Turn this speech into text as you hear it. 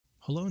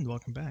Hello and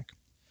welcome back.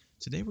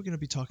 Today we're going to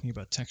be talking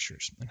about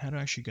textures and how to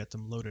actually get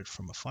them loaded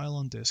from a file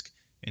on disk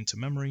into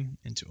memory,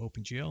 into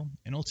OpenGL,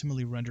 and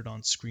ultimately rendered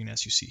on screen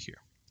as you see here.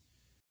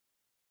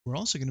 We're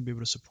also going to be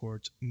able to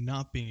support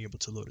not being able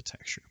to load a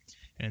texture.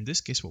 And in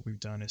this case, what we've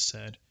done is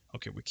said,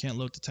 okay, we can't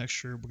load the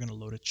texture, we're going to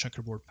load a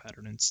checkerboard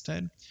pattern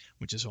instead,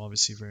 which is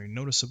obviously very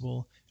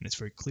noticeable, and it's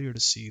very clear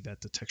to see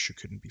that the texture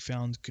couldn't be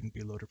found, couldn't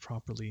be loaded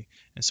properly,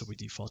 and so we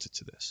defaulted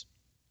to this.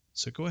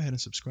 So go ahead and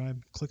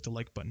subscribe, click the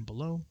like button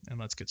below, and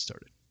let's get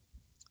started.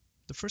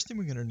 The first thing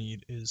we're going to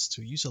need is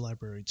to use a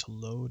library to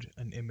load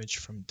an image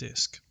from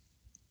disk.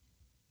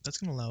 That's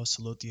going to allow us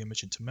to load the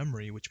image into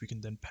memory, which we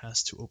can then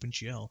pass to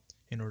OpenGL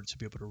in order to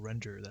be able to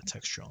render that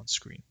texture on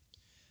screen.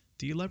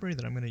 The library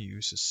that I'm going to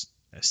use is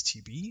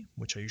stb,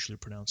 which I usually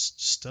pronounce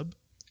stub,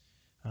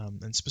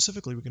 and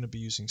specifically we're going to be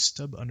using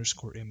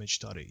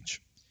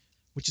stub_image.h,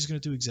 which is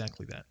going to do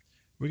exactly that.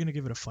 We're going to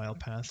give it a file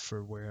path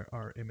for where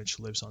our image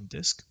lives on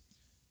disk,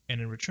 and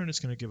in return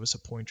it's going to give us a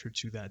pointer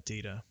to that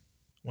data.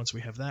 Once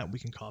we have that, we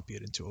can copy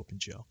it into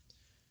OpenGL.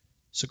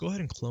 So go ahead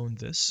and clone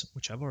this,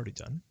 which I've already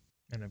done,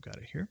 and I've got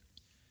it here.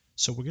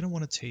 So we're going to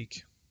want to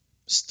take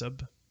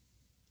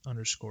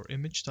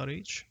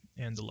stub_image.h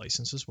and the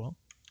license as well.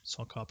 So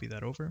I'll copy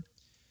that over,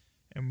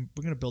 and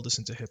we're going to build this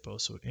into Hippo.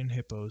 So in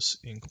Hippos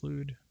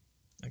include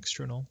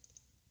external,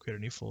 create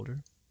a new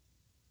folder,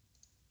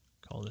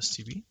 call it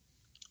stb,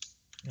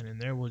 and in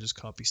there we'll just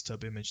copy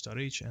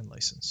stub_image.h and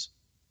license.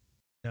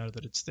 Now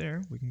that it's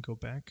there, we can go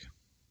back,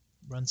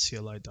 run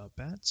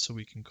cli.bat, so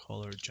we can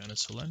call our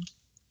Janisoln,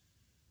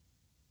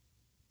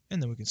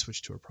 and then we can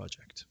switch to our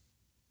project.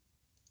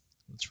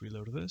 Let's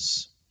reload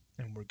this,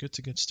 and we're good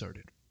to get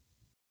started.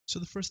 So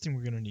the first thing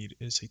we're going to need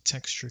is a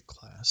texture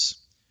class.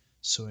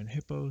 So in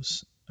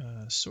Hippos,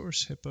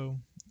 source Hippo,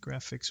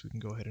 graphics, we can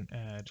go ahead and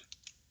add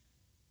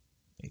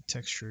a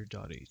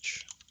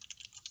texture.h.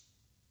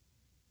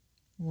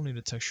 We'll need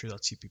a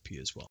texture.cpp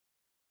as well.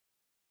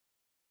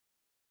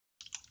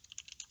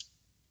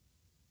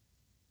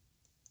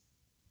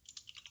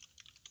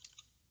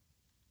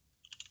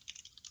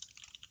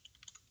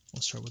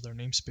 We'll start with our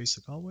namespace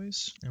like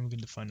always, and we can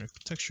define our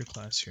texture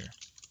class here.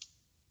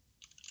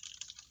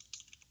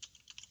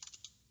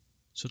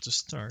 So to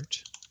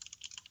start,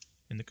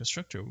 in the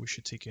constructor, we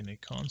should take in a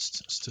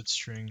const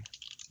std_string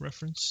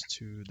reference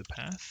to the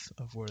path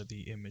of where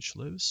the image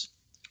lives,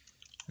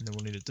 and then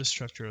we'll need a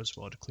destructor as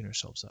well to clean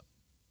ourselves up.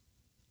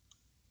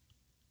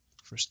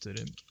 For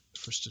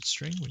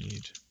std_string, we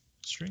need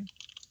string,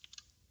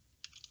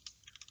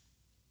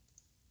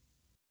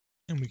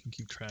 and we can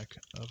keep track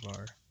of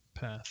our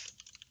path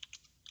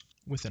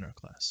within our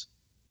class.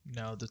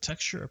 Now the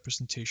texture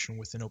representation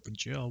within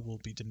OpenGL will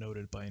be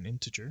denoted by an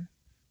integer,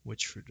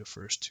 which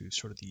refers to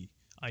sort of the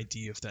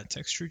ID of that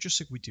texture, just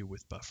like we do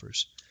with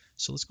buffers.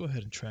 So let's go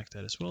ahead and track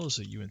that as well as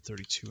a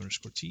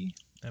uint32_t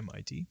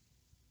MID.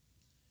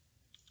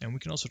 And we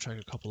can also track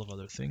a couple of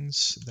other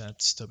things that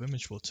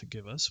stub_image will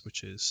give us,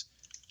 which is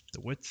the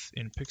width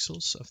in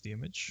pixels of the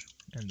image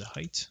and the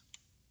height,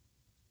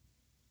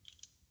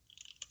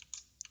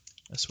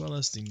 as well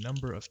as the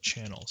number of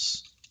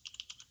channels.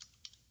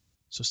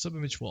 So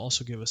stub_image will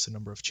also give us the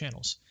number of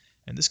channels,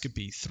 and this could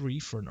be 3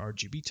 for an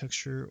RGB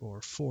texture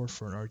or 4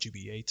 for an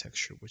RGBA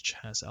texture, which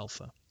has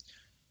alpha.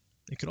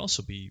 It could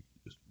also be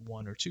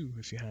 1 or 2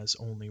 if it has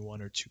only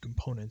 1 or 2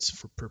 components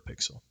per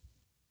pixel.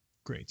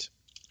 Great.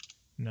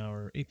 Now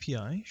our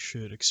API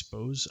should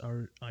expose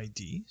our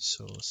ID,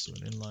 so let's do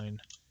an inline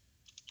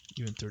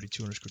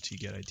uint32_t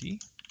get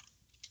ID.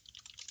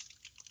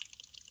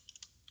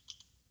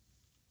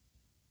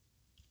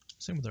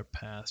 Same with our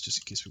path, just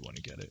in case we want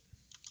to get it.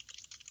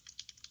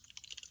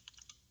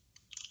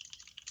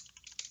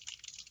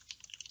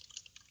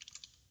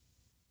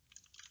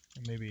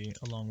 And maybe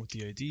along with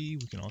the ID,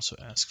 we can also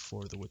ask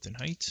for the width and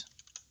height.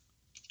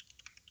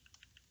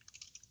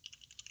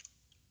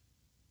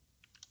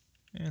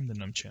 And the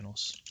num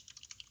channels.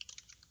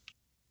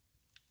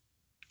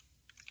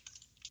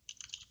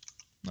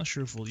 Not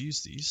sure if we'll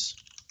use these,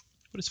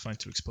 but it's fine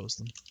to expose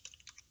them.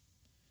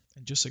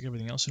 And just like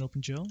everything else in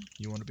OpenGL,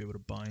 you want to be able to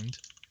bind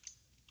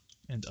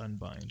and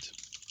unbind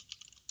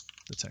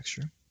the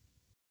texture.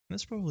 And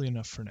that's probably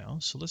enough for now,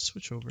 so let's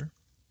switch over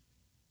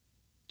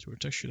to our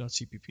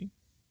texture.cpp.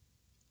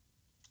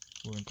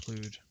 We'll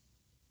include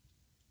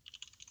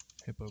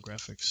Hippo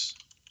graphics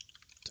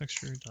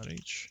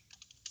texture.h.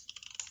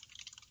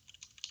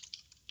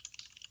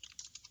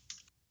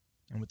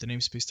 And with the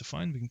namespace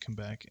defined, we can come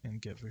back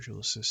and get Visual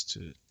Assist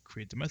to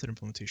create the method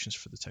implementations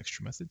for the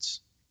texture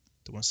methods,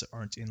 the ones that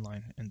aren't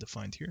inline and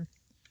defined here.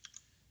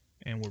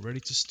 And we're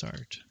ready to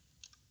start.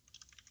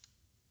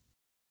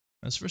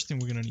 Now, the first thing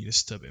we're going to need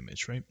is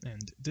stub_image, right?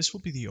 And this will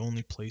be the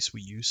only place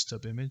we use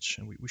stub_image,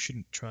 and we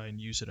shouldn't try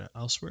and use it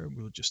elsewhere.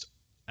 We'll just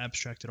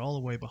abstract it all the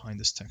way behind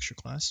this texture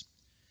class.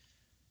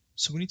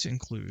 So we need to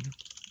include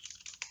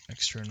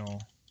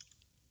external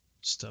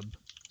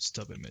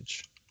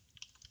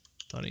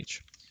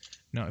stub_image.h.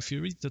 Now, if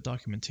you read the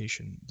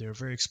documentation, they're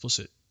very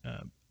explicit.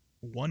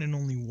 One and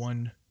only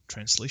one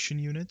translation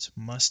unit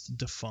must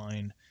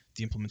define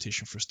the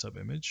implementation for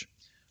stub_image,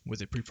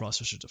 with a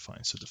preprocessor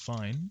defined. So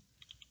define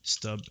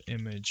stub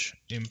image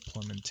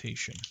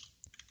implementation.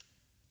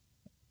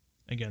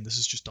 Again, this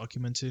is just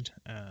documented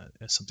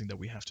as something that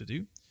we have to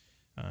do,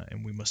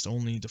 and we must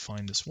only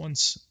define this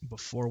once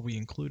before we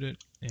include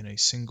it in a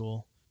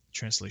single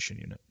translation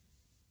unit.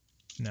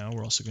 Now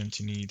we're also going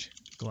to need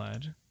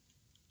glad,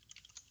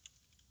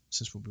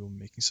 since we'll be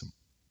making some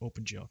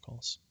OpenGL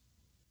calls.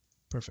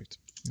 Perfect.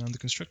 Now in the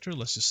constructor,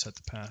 let's just set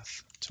the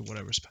path to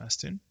whatever's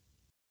passed in.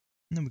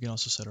 And then we can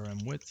also set our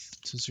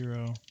width to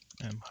 0,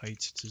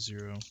 height to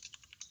 0,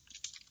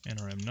 and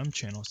our num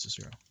channels to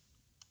 0.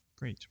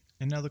 Great.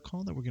 And now the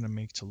call that we're going to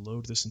make to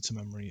load this into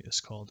memory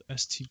is called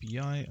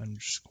stbi_load.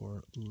 And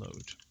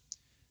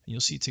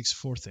you'll see it takes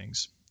 4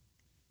 things: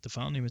 the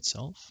file name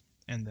itself,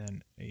 and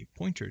then a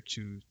pointer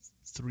to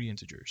 3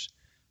 integers,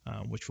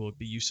 which will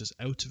be used as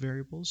out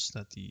variables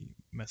that the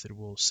method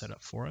will set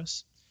up for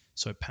us.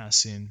 So I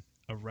pass in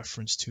a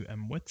reference to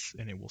width,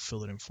 and it will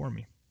fill it in for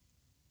me.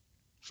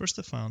 First,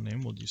 the file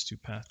name, we'll use to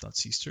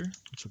path.cstir,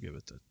 which will give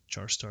it the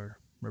char star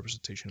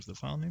representation of the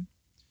file name.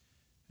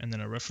 And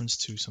then a reference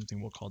to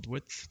something we'll call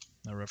width,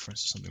 a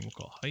reference to something we'll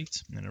call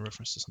height, and then a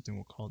reference to something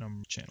we'll call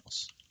num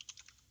channels.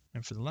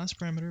 And for the last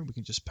parameter, we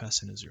can just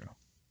pass in a 0.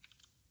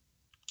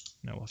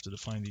 Now we'll have to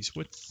define these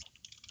width,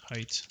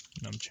 height,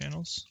 num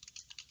channels.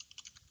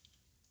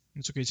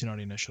 And it's okay to not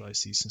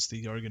initialize these since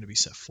they are going to be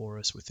set for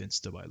us within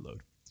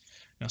stub_load.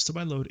 Now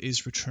stub_load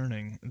is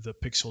returning the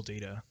pixel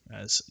data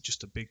as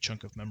just a big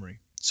chunk of memory,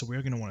 so we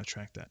are going to want to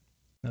track that.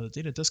 Now the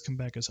data does come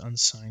back as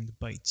unsigned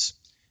bytes,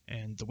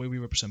 and the way we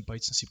represent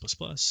bytes in C++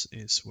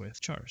 is with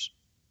chars.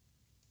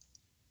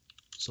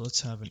 So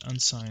let's have an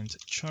unsigned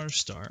char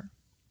star.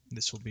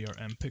 This will be our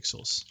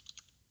pixels,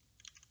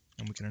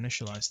 and we can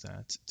initialize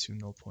that to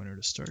null pointer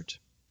to start,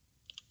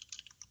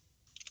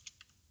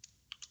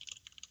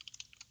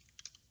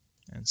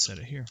 and set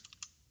it here.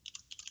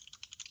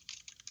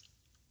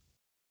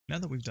 Now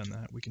that we've done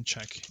that, we can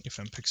check if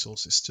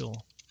pixels is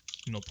still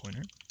null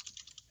pointer,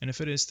 and if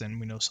it is, then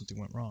we know something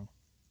went wrong.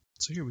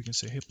 So here we can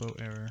say hippo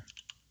error,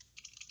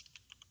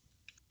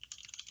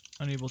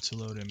 unable to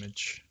load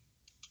image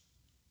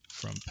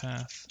from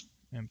path,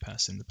 and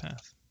pass in the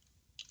path.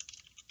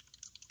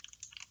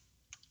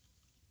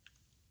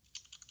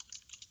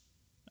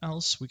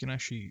 Else, we can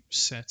actually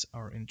set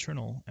our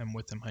internal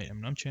width, height,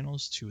 and num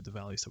channels to the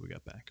values that we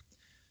got back.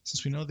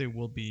 Since we know they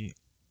will be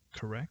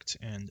correct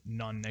and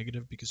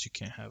non-negative because you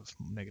can't have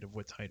negative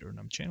width, height, or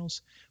num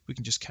channels, we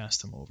can just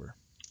cast them over.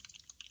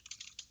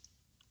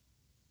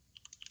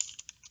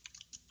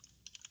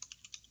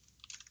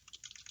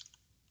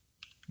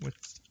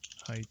 Width,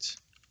 height,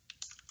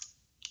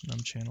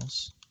 num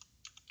channels.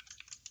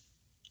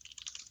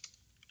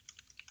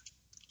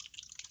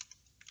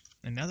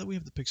 And now that we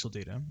have the pixel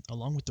data,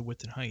 along with the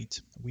width and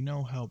height, we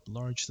know how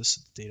large this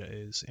data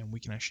is, and we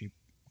can actually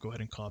go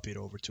ahead and copy it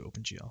over to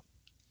OpenGL.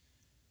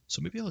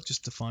 So maybe I'll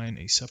just define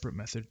a separate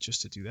method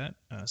just to do that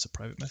as a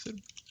private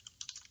method.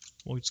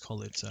 We'll just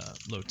call it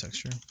load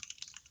texture,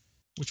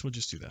 which will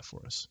just do that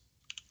for us.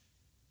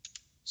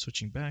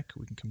 Switching back,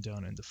 we can come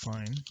down and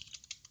define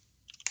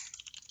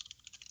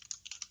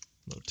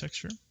load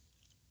texture.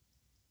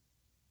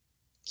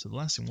 So the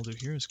last thing we'll do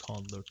here is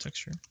call load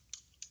texture.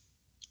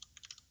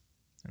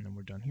 And then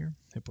we're done here.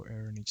 Hippo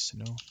error needs to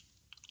know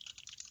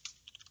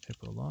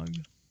hippo log.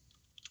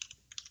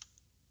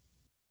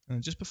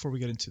 And just before we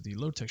get into the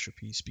load texture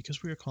piece,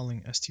 because we are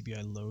calling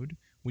stbi_load,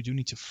 we do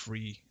need to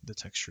free the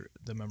texture,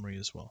 the memory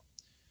as well.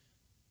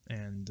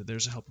 And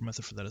there's a helper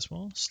method for that as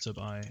well,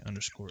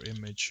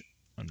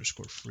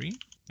 stub_image_free,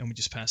 and we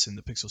just pass in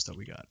the pixels that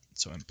we got,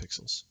 so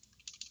pixels.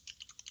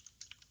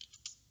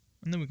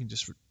 And then we can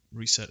just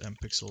reset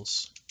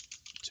pixels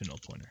to null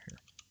pointer here.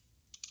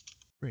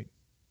 Great.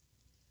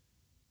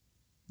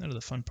 Now to the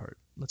fun part.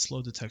 Let's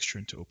load the texture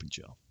into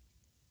OpenGL.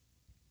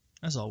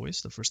 As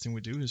always, the first thing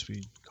we do is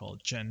we call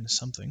gen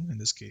something, in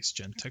this case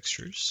gen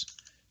textures.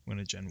 We're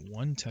going to gen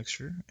one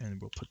texture, and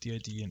we'll put the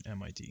ID in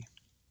MID.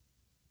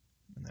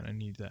 And then I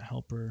need that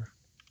helper.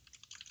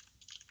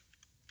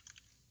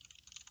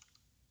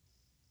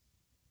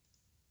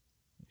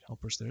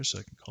 Helpers there, so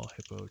I can call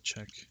hippo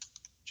check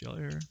GL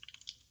error.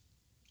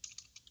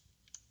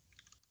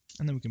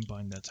 And then we can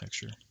bind that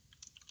texture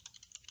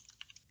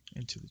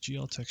into the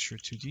GL texture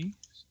 2D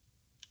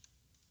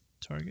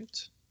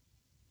target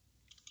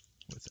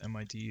with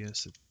MID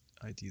as the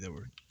ID that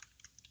we're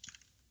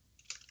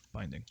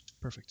binding.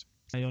 Perfect.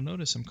 Now you'll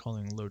notice I'm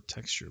calling load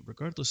texture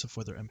regardless of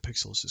whether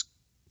pixels is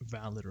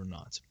valid or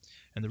not.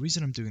 And the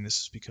reason I'm doing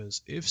this is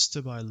because if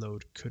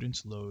stub_load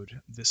couldn't load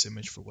this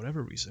image for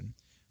whatever reason,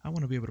 I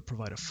want to be able to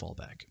provide a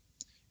fallback.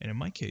 And in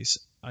my case,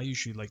 I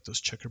usually like those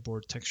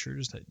checkerboard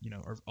textures that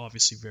are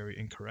obviously very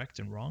incorrect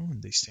and wrong,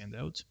 and they stand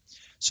out.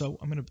 So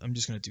I'm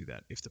just gonna do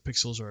that. If the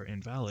pixels are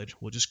invalid,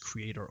 we'll just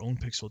create our own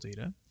pixel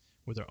data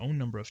with our own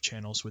number of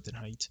channels, width and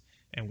height,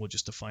 and we'll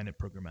just define it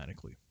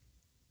programmatically.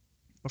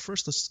 But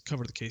first, let's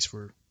cover the case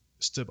where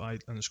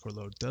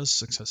stub_load does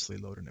successfully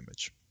load an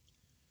image.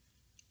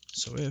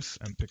 So if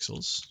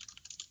pixels,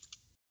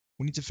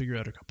 we need to figure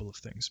out a couple of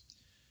things,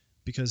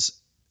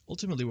 because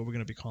Ultimately, what we're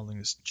going to be calling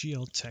is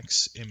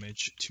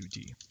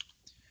glTextImage2D.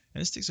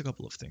 And this takes a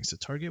couple of things. The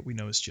target we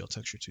know is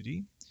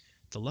glTexture2D.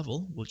 The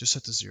level we'll just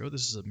set to 0.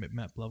 This is a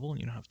map level, and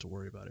you don't have to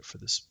worry about it for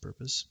this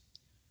purpose.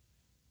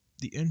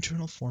 The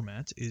internal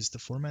format is the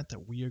format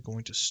that we are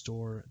going to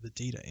store the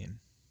data in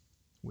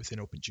within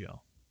OpenGL.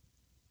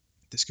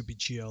 This could be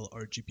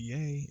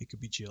GLRGBA, it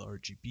could be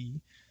GLRGB,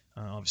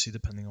 obviously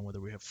depending on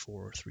whether we have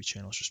 4 or 3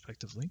 channels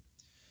respectively.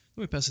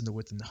 Then we pass in the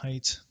width and the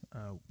height.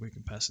 We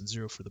can pass in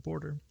 0 for the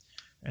border.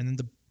 And then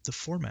the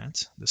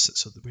format,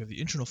 so that we have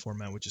the internal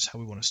format, which is how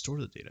we want to store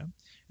the data.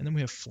 And then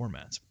we have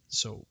format.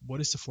 So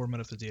what is the format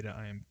of the data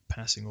I am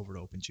passing over to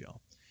OpenGL?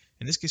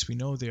 In this case, we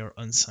know they are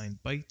unsigned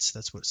bytes.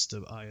 That's what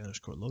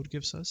stub_i_load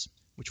gives us,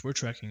 which we're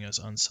tracking as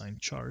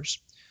unsigned chars.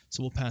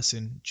 So we'll pass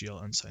in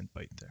GL unsigned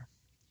byte there.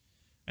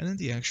 And then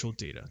the actual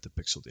data, the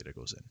pixel data,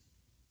 goes in.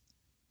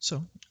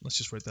 So let's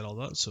just write that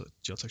all out. So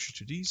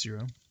glTexture2D,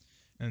 0,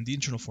 and the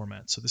internal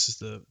format. So this is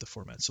the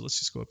format. So let's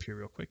just go up here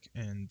real quick,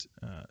 and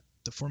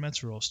the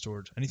formats are all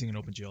stored. Anything in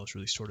OpenGL is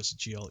really stored as a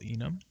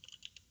GLEnum,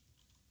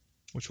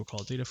 which we'll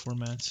call data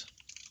format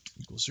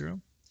equals 0.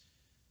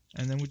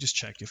 And then we just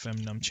check if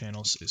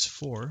mnumChannels is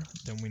 4,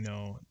 then we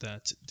know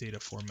that data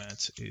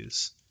format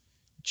is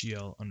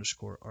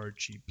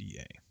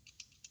GL_RGBA.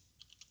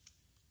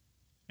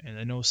 And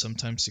I know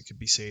sometimes it could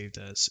be saved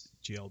as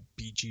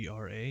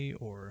GLBGRA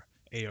or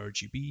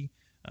ARGB.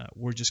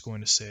 We're just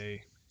going to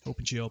say,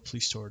 OpenGL,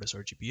 please store it as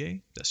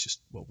RGBA. That's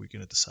just what we're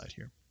going to decide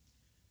here.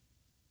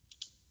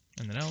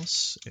 And then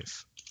else,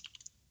 if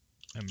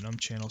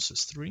mnumChannels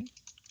is 3,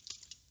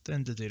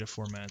 then the data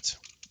format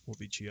will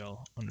be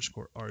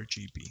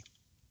GL_RGB.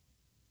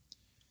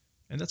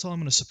 And that's all I'm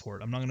going to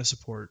support. I'm not going to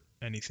support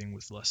anything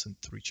with less than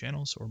 3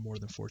 channels or more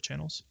than 4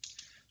 channels.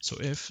 So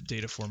if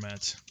data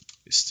format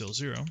is still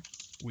 0,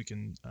 we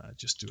can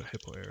just do a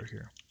hippo error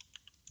here.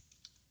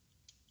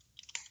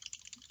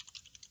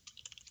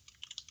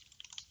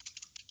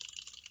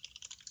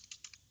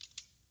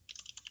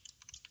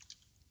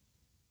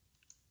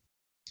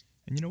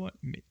 And you know what?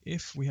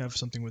 If we have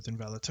something with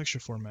invalid texture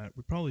format,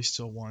 we probably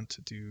still want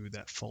to do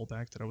that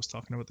fallback that I was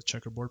talking about, the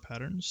checkerboard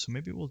pattern. So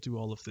maybe we'll do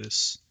all of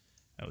this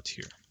out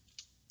here.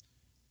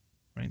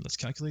 Right? Let's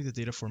calculate the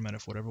data format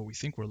of whatever we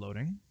think we're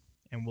loading.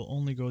 And we'll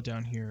only go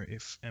down here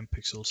if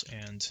mpixels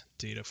and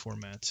data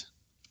format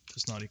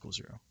does not equal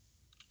 0.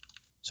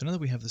 So now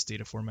that we have this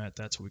data format,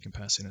 that's what we can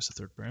pass in as a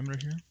third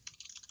parameter here.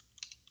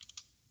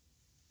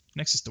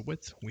 Next is the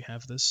width. We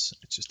have this.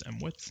 It's just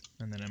mwidth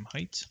and then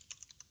mheight.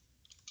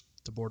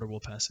 The border will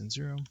pass in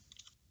 0.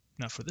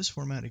 Now for this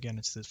format, again,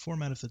 it's the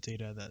format of the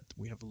data that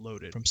we have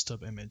loaded from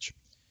stub image.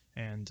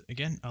 And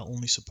again, I'll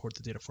only support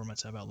the data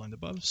formats I've outlined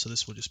above, so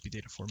this will just be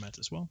data format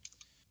as well.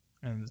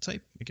 And the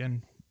type,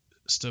 again,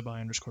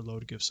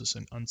 stub_i_load gives us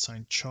an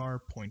unsigned char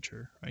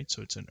pointer, right?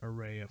 So it's an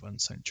array of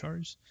unsigned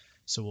chars.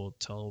 So we'll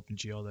tell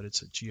OpenGL that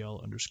it's a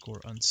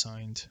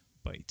GL_unsigned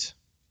byte.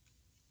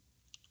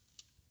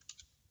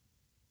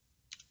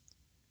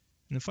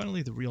 And then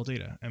finally, the real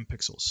data,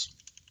 mpixels.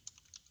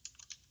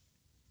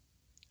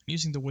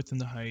 Using the width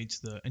and the height,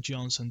 the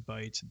GL unsigned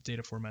byte,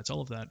 data formats,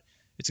 all of that,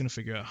 it's going to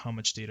figure out how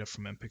much data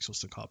from mpixels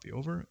to copy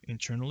over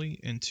internally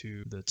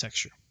into the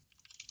texture.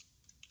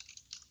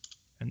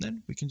 And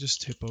then we can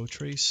just hippo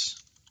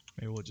trace.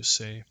 Maybe we'll just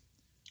say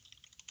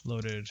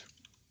loaded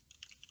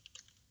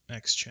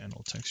X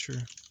channel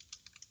texture,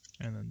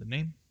 and then the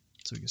name.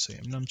 So we can say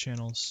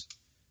mnumChannels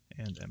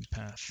and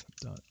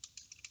mpath.cster.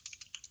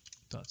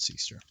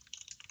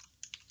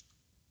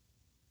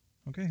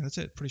 Okay, that's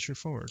it. Pretty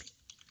straightforward.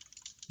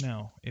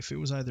 Now, if it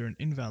was either an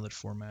invalid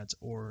format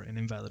or an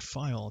invalid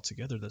file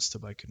altogether that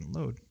stub_i couldn't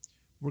load,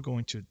 we're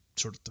going to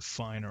sort of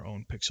define our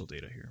own pixel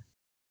data here.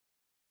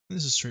 And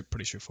this is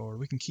pretty straightforward.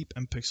 We can keep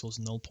mpixels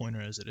null pointer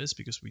as it is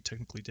because we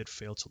technically did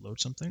fail to load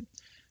something.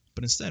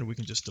 But instead, we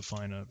can just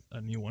define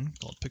a new one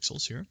called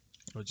pixels here.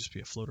 It'll just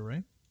be a float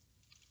array.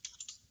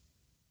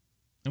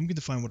 And we can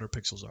define what our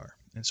pixels are.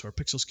 And so our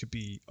pixels could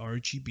be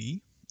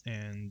RGB,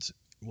 and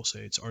we'll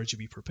say it's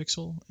RGB per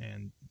pixel,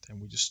 and then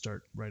we just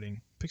start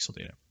writing pixel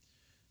data.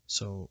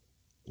 So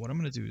what I'm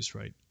going to do is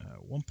write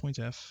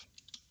 1.f,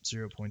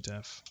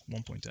 0.f,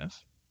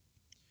 1.f.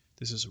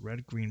 This is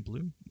red, green,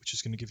 blue, which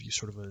is going to give you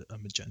sort of a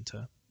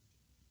magenta.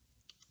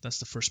 That's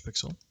the first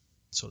pixel,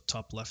 so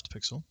top left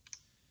pixel.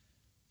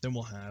 Then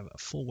we'll have a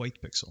full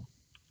white pixel.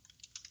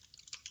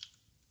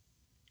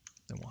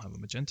 Then we'll have a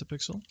magenta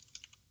pixel.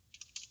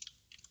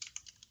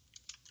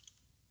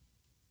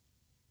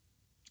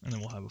 And then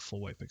we'll have a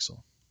full white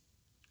pixel.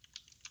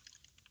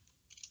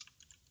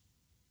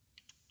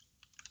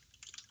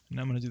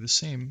 Now I'm going to do the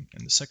same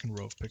in the second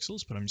row of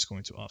pixels, but I'm just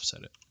going to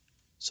offset it.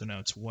 So now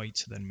it's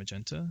white, then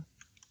magenta,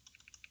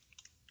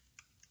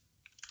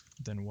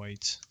 then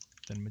white,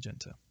 then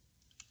magenta.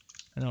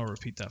 And I'll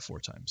repeat that 4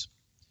 times.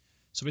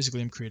 So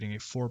basically I'm creating a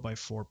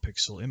 4x4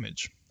 pixel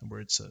image where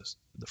it says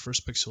the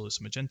first pixel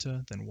is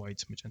magenta, then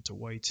white, magenta,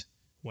 white,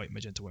 white,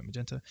 magenta, white,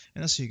 magenta,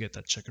 and that's how you get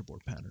that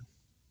checkerboard pattern.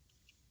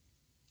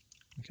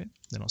 Okay,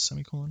 then I'll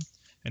semicolon.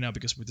 And now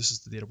because this is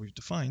the data we've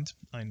defined,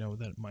 I know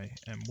that my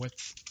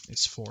mwidth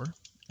is 4,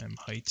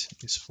 height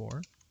is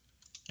 4,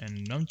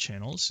 and num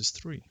channels is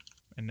 3.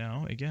 And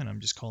now, again, I'm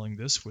just calling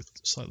this with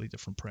slightly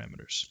different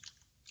parameters.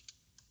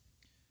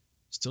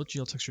 Still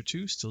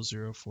GL_texture2, still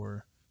 0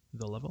 for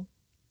the level.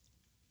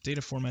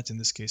 Data format, in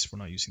this case, we're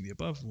not using the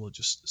above. We'll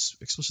just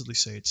explicitly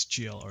say it's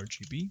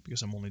GL_RGB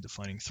because I'm only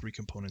defining 3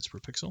 components per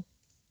pixel.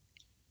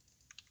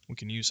 We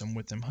can use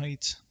width and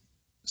height,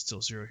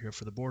 still 0 here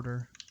for the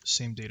border.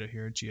 Same data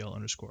here,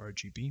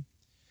 GL_RGB.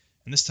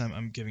 And this time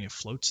I'm giving it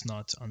floats,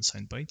 not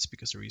unsigned bytes,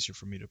 because they're easier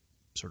for me to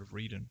sort of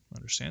read and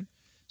understand.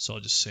 So I'll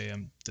just say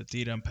the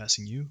data I'm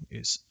passing you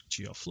is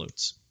GL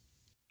floats.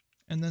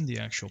 And then the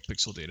actual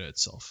pixel data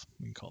itself,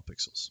 we can call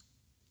pixels.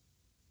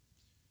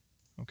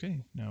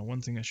 Okay, now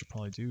one thing I should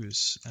probably do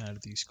is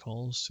add these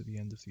calls to the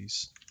end of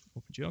these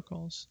OpenGL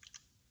calls.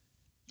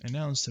 And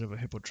now instead of a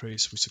hippo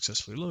trace we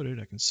successfully loaded,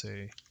 I can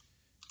say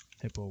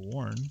hippo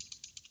warn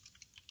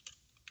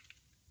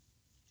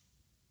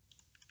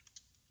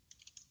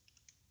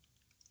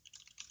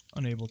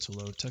unable to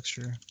load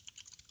texture,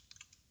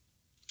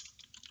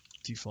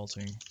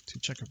 defaulting to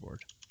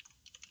checkerboard.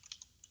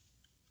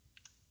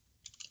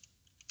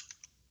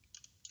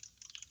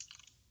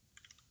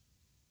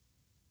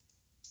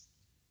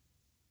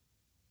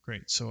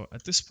 Great, so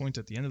at this point,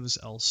 at the end of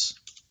this else,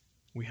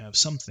 we have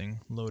something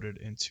loaded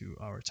into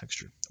our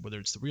texture, whether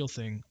it's the real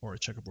thing or a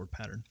checkerboard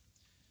pattern.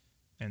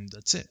 And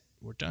that's it,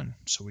 we're done.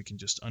 So we can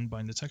just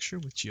unbind the texture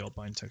with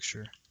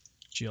glBindTexture,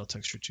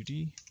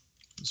 glTexture2D,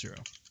 0.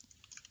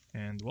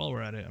 And while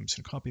we're at it, I'm just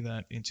going to copy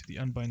that into the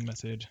unbind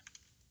method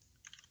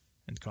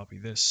and copy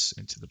this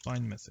into the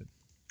bind method.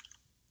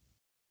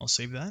 I'll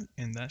save that,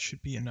 and that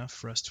should be enough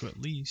for us to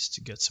at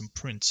least get some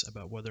prints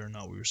about whether or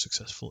not we were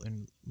successful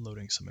in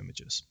loading some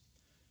images.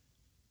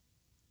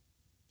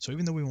 So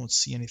even though we won't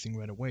see anything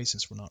right away,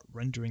 since we're not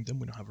rendering them,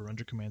 we don't have a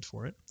render command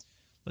for it,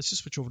 let's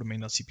just switch over to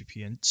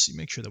main.cpp and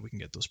make sure that we can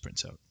get those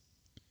prints out.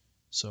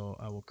 So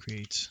I will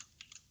create,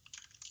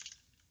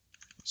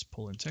 let's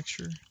pull in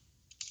texture,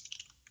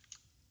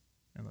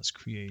 and let's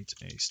create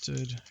a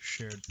std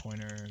shared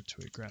pointer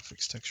to a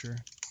graphics texture,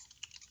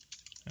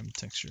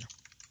 mTexture.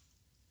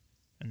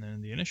 And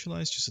then the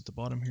initialize just at the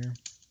bottom here,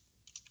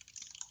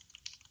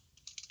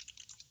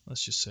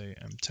 let's just say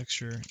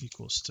mTexture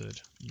equals std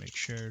make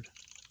shared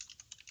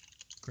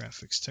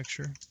graphics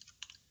texture,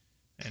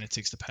 and it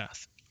takes the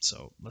path.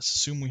 So let's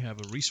assume we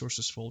have a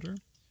resources folder,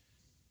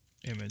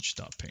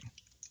 image.ping.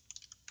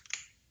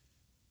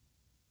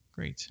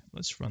 Great,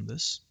 let's run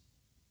this.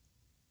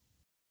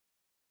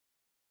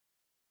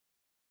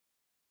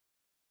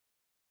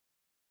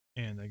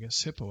 And I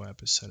guess hippo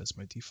app is set as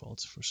my default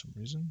for some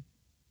reason.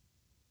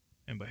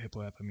 And by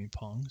hippo app I mean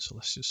Pong, so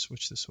let's just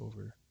switch this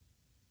over.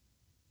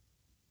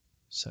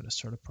 Set a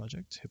startup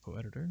project, hippo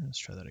editor, let's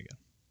try that again.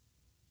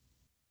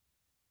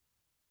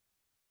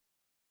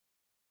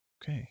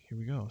 Okay, here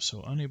we go.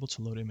 So unable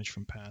to load image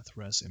from path,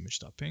 res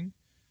image.ping.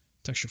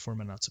 Texture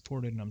format not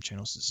supported, num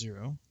channels is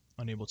 0.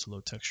 Unable to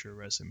load texture,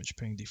 res image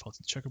ping,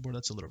 defaulting to checkerboard.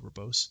 That's a little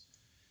verbose.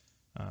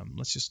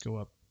 Let's just go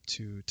up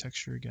to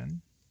texture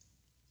again.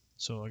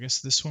 So I guess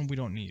this one we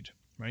don't need,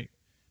 right?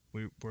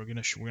 We're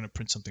gonna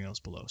print something else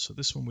below. So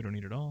this one we don't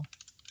need at all.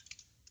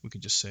 We can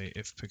just say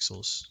if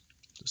pixels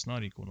does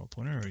not equal null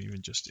pointer, or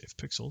even just if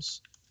pixels.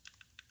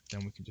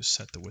 Then we can just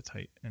set the width,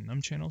 height, and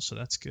num channel. So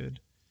that's good.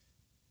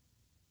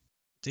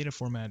 Data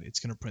format, it's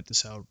gonna print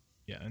this out.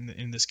 Yeah,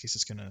 in this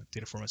case,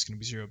 data format's gonna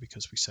be 0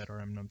 because we set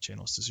our num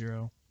channels to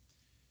 0.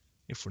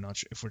 If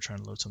we're trying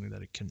to load something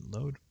that it can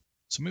load.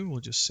 So maybe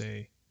we'll just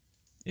say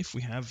if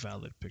we have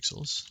valid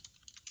pixels,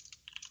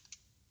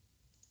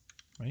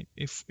 right?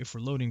 If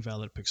we're loading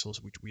valid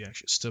pixels, which we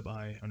actually stub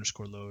I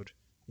underscore load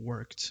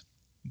worked,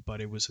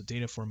 but it was a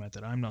data format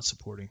that I'm not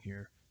supporting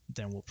here,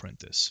 then we'll print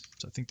this.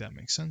 So I think that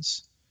makes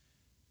sense.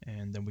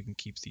 And then we can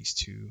keep these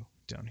two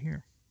down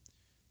here.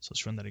 So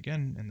let's run that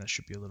again, and that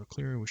should be a little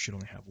clearer. We should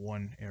only have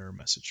one error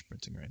message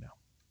printing right now.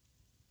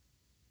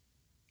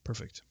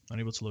 Perfect.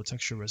 Unable to load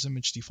texture, res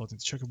image, defaulting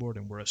to checkerboard,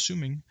 and we're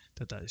assuming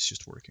that that is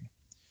just working.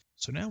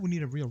 So now we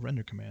need a real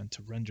render command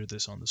to render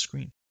this on the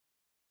screen.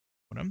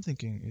 What I'm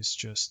thinking is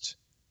just,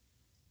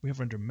 we have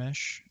render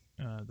mesh.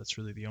 That's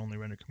really the only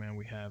render command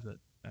we have that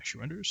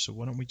actually renders. So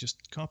why don't we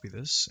just copy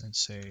this and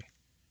say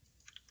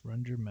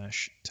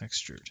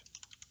RenderMeshTextured.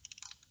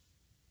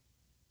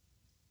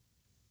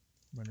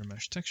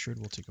 RenderMeshTextured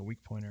will take a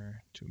weak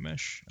pointer to a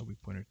mesh, a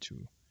weak pointer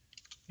to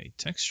a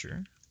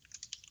texture,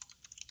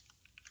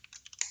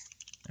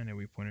 and a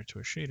weak pointer to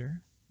a shader.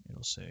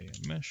 It'll say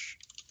mesh,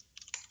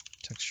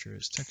 texture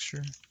is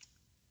texture.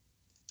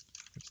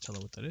 We have to tell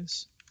it what that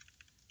is.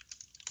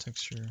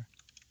 Texture,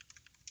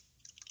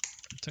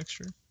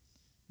 texture,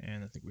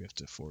 and I think we have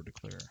to forward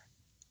declare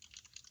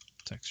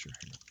texture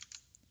here.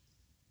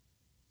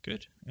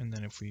 Good, and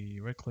then if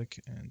we right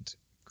click and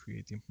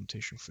create the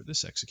implementation for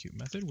this execute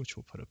method, which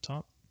we'll put up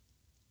top,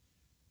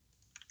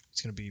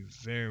 it's going to be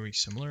very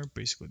similar,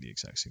 basically the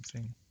exact same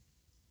thing,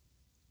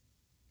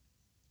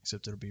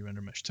 except it'll be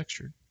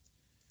RenderMeshTextured,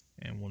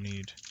 and we'll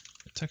need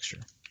a texture.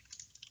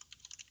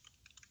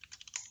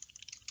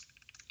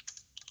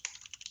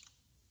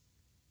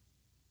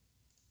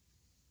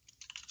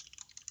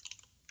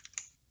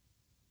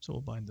 So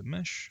we'll bind the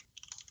mesh,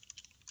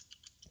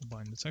 we'll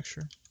bind the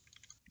texture,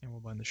 and we'll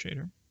bind the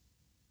shader.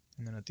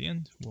 And then at the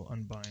end, we'll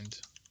unbind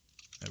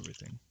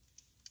everything.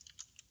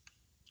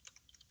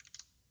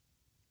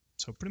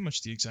 So pretty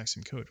much the exact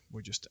same code.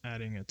 We're just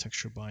adding a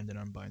texture bind and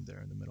unbind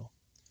there in the middle.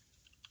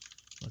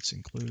 Let's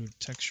include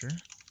texture.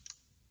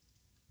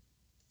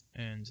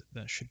 And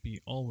that should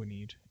be all we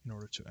need in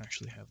order to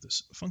actually have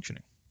this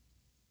functioning.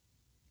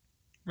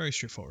 Very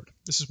straightforward.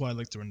 This is why I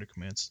like the render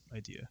commands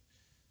idea.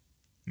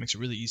 It makes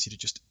it really easy to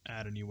just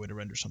add a new way to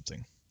render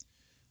something.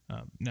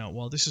 Now,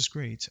 while this is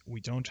great,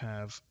 we don't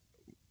have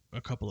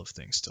a couple of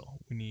things still.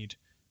 We need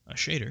a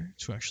shader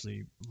to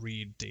actually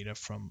read data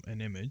from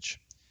an image,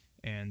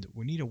 and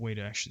we need a way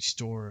to actually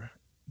store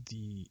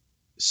the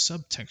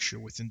subtexture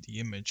within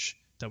the image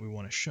that we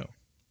want to show.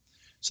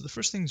 So the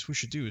first things we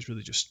should do is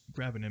really just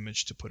grab an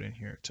image to put in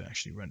here to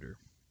actually render.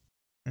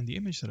 And the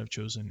image that I've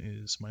chosen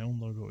is my own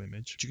logo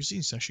image. You can see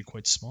it's actually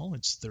quite small.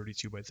 It's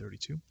 32 by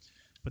 32,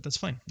 but that's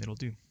fine. It'll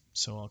do.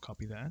 So I'll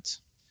copy that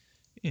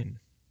in.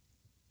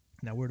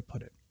 Now where to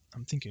put it?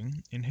 I'm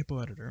thinking in Hippo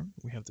Editor,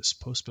 we have this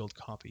post-build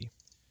copy,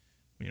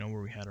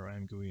 where we had our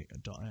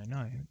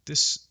imgui.ini.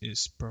 This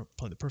is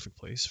probably the perfect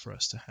place for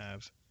us to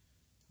have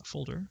a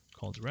folder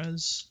called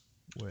res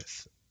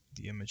with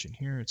the image in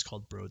here. It's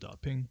called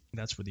bro.ping.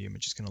 That's where the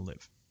image is going to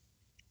live.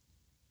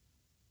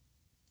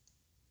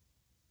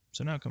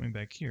 So now coming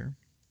back here,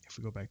 if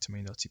we go back to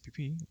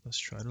main.cpp, let's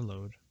try to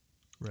load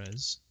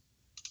res/bro.ping.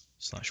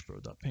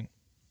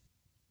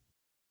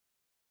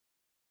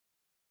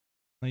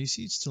 Now you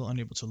see it's still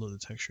unable to load the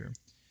texture,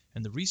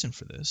 and the reason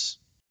for this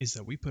is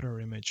that we put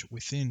our image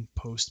within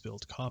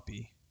post-build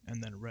copy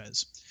and then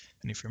res.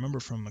 And if you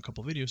remember from a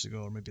couple videos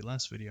ago, or maybe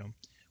last video,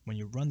 when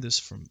you run this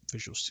from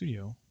Visual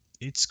Studio,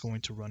 it's going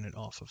to run it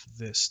off of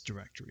this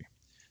directory.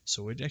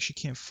 So it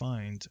actually can't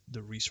find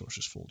the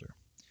resources folder.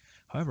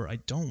 However, I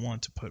don't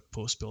want to put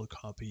post-build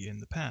copy in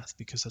the path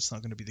because that's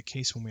not going to be the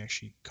case when we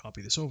actually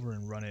copy this over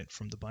and run it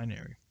from the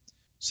binary.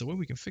 So the way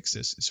we can fix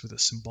this is with a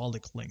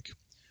symbolic link,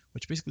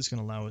 which basically is going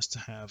to allow us to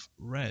have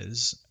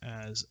res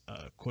as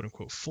a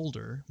quote-unquote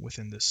folder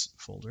within this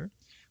folder,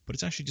 but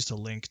it's actually just a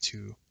link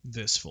to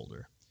this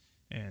folder,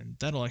 and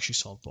that'll actually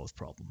solve both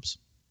problems.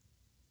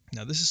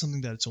 Now this is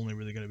something that's only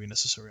really going to be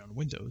necessary on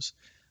Windows,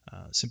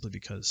 simply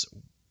because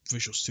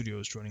Visual Studio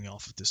is running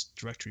off of this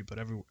directory, but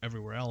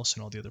everywhere else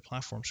and all the other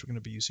platforms, we're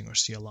going to be using our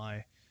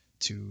CLI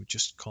to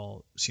just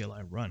call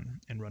CLI run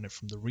and run it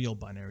from the real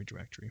binary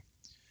directory.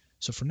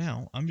 So for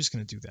now, I'm just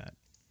going to do that.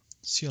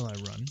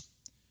 CLI run.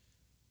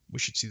 We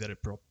should see that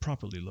it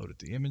properly loaded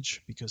the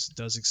image because it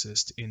does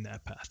exist in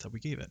that path that we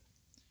gave it.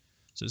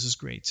 So this is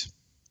great,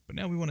 but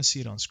now we want to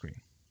see it on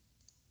screen.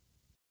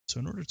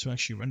 So in order to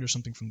actually render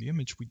something from the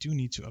image, we do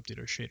need to update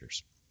our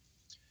shaders.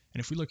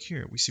 And if we look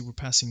here, we see we're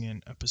passing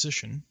in a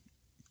position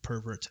per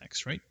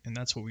vertex, right? And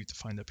that's what we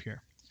defined up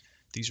here.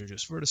 These are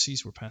just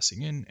vertices we're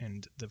passing in,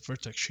 and the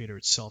vertex shader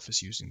itself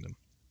is using them.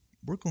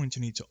 We're going to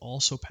need to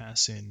also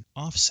pass in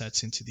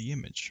offsets into the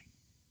image.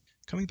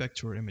 Coming back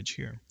to our image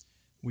here,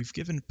 we've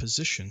given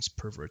positions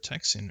per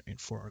vertex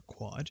for our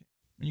quad.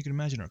 And you can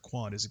imagine our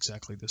quad is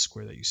exactly the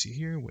square that you see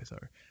here, with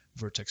our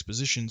vertex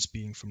positions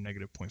being from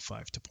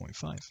 -0.5 to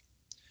 0.5.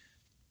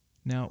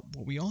 Now,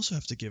 what we also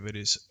have to give it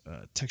is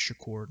texture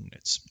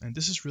coordinates. And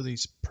this is really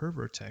per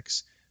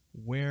vertex,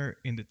 where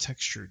in the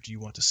texture do you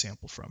want to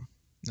sample from?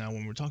 Now,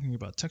 when we're talking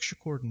about texture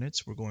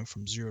coordinates, we're going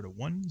from 0 to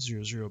 1,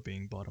 0, 0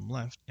 being bottom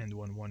left, and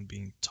 1, 1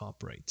 being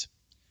top right.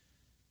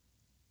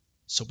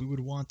 So we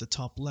would want the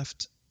top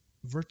left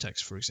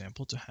vertex, for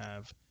example, to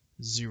have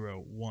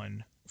 0,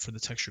 1 for the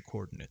texture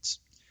coordinates,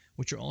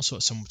 which are also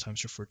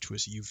sometimes referred to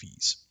as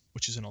UVs,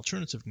 which is an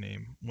alternative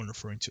name when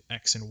referring to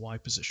X and Y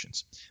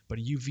positions, but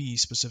a UV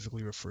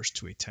specifically refers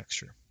to a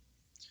texture.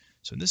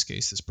 So in this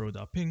case, this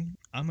bro.ping,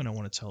 I'm going to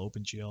want to tell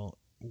OpenGL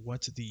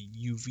what the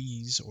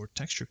UVs or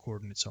texture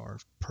coordinates are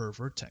per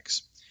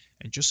vertex.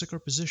 And just like our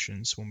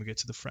positions, when we get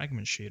to the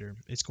fragment shader,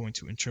 it's going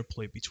to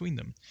interpolate between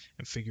them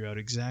and figure out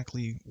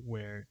exactly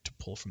where to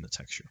pull from the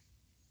texture.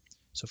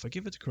 So if I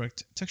give it the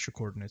correct texture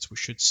coordinates, we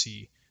should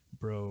see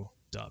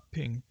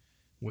bro.ping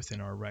within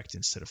our rect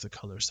instead of the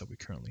colors that we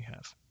currently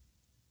have.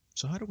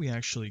 So how do we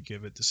actually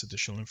give it this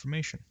additional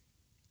information?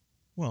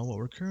 Well, what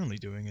we're currently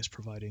doing is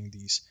providing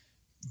these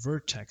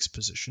vertex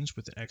positions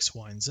with the X,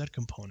 Y, and Z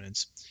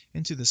components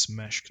into this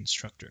mesh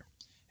constructor.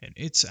 And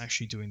it's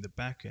actually doing the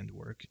backend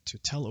work to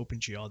tell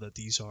OpenGL that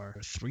these are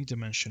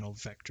three-dimensional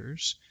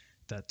vectors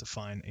that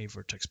define a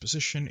vertex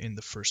position in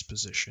the first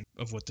position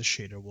of what the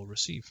shader will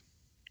receive.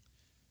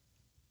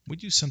 We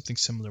do something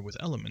similar with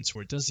elements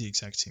where it does the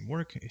exact same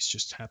work, it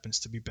just happens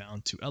to be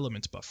bound to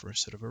element buffer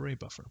instead of array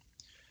buffer.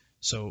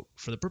 So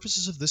for the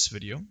purposes of this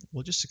video,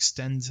 we'll just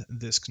extend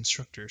this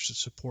constructor to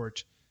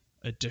support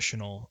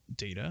additional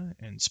data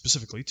and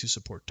specifically to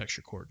support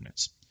texture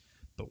coordinates.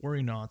 But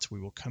worry not, we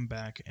will come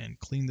back and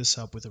clean this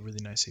up with a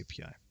really nice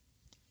API.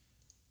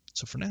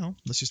 So for now,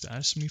 let's just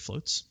add some new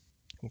floats.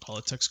 We'll call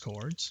it text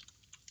coords.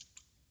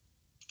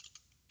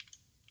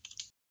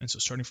 And so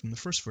starting from the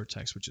first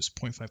vertex, which is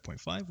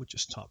 0.5.5, which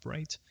is top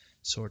right,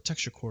 so our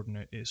texture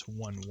coordinate is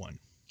 1, 1.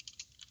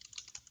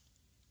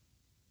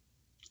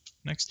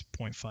 Next,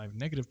 0.5,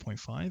 negative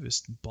 0.5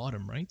 is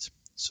bottom right,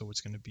 so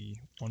it's going to be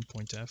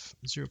 1.f,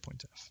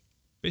 0.f.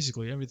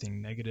 Basically,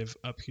 everything negative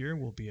up here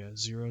will be a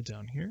 0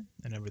 down here,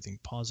 and everything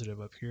positive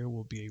up here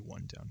will be a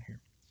 1 down here.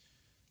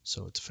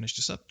 So to finish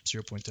this up,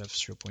 0.f,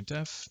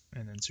 0.f,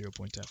 and then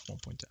 0.f,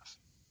 1.f.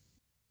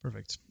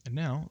 Perfect. And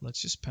now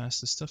let's just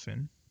pass this stuff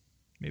in.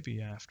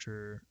 Maybe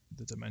after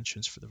the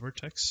dimensions for the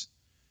vertex,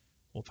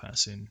 we'll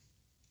pass in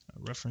a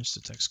reference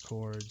to text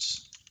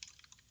coords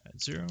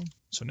at 0.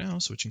 So now,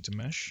 switching to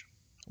mesh,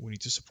 we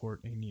need to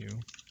support a new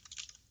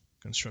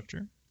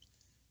constructor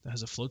that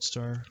has a float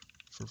star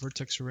for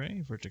vertex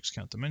array, vertex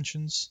count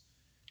dimensions,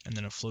 and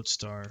then a float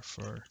star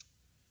for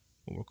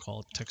what we'll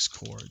call text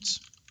coords.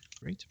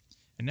 Great.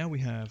 And now we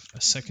have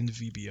a second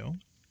VBO.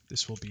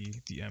 This will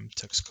be the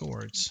text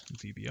coords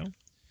VBO,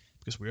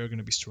 because we are going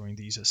to be storing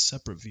these as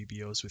separate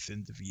VBOs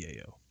within the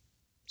VAO.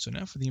 So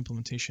now for the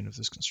implementation of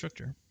this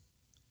constructor,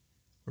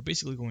 we're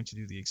basically going to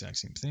do the exact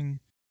same thing.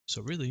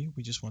 So really,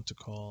 we just want to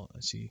call,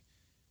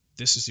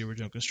 this is the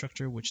original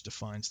constructor, which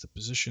defines the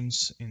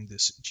positions in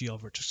this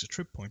GL vertex to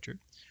trip pointer,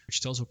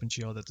 which tells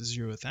OpenGL that the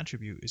 0th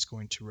attribute is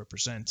going to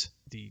represent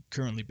the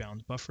currently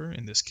bound buffer,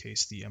 in this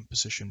case the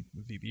position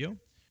VBO,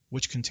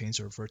 which contains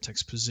our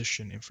vertex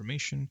position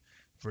information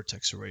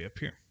vertex array up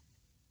here.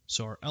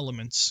 So our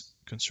elements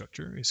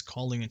constructor is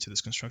calling into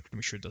this constructor to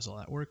make sure it does all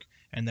that work,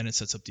 and then it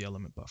sets up the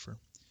element buffer.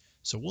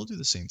 So we'll do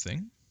the same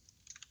thing.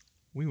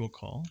 We will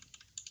call,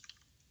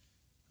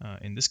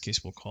 in this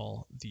case, we'll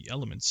call the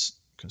elements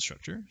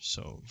constructor.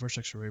 So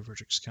vertex array,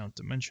 vertex count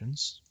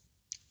dimensions,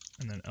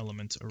 and then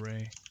element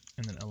array,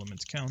 and then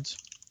element count.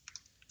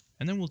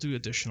 And then we'll do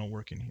additional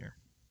work in here.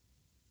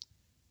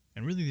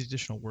 And really the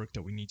additional work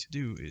that we need to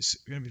do is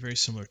going to be very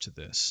similar to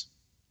this.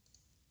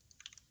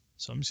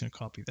 So I'm just going to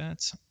copy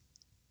that.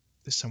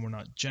 This time we're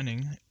not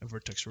genning a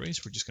vertex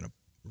arrays, we're just going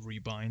to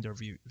rebind our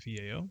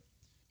VAO.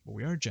 But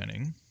we are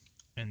genning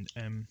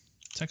an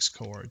text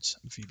coords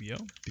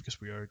VBO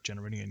because we are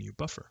generating a new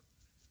buffer.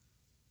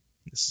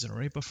 This is an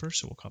array buffer,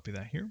 so we'll copy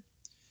that here.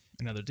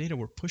 And now the data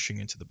we're pushing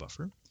into the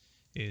buffer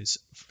is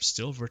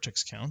still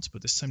vertex count,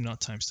 but this time not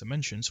times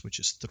dimensions, which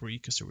is 3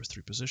 because there were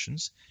 3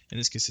 positions. In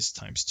this case, it's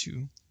times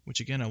 2,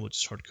 which again I will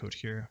just hard code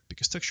here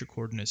because texture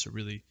coordinates are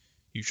really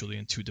usually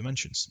in 2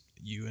 dimensions,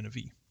 u and a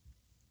v.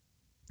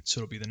 So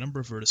it'll be the number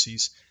of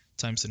vertices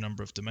times the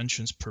number of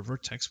dimensions per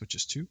vertex, which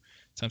is 2,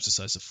 times the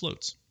size of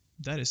floats.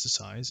 That is the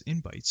size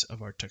in bytes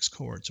of our text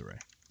coords array,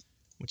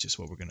 which is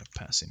what we're going to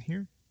pass in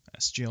here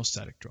as GL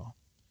static draw.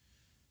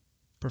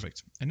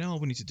 Perfect. And now all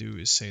we need to do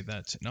is say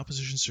that not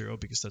position 0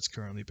 because that's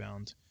currently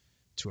bound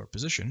to our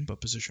position, but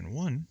position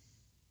 1.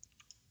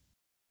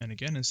 And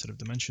again, instead of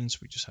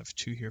dimensions, we just have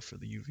 2 here for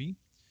the UV,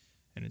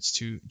 and it's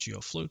 2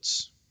 GL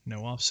floats, no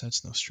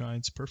offsets, no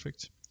strides,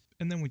 perfect.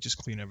 And then we just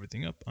clean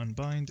everything up,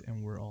 unbind,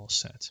 and we're all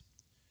set.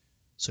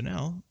 So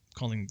now,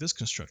 calling this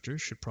constructor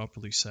should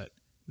properly set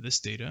this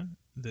data,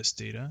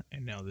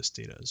 and now this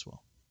data as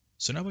well.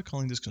 So now by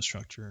calling this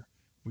constructor,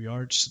 we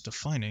are just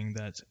defining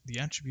that the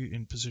attribute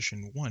in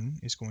position 1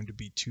 is going to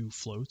be 2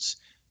 floats,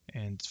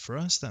 and for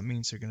us that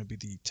means they're going to be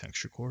the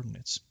texture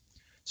coordinates.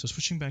 So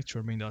switching back to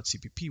our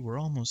main.cpp, we're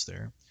almost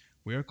there.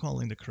 We are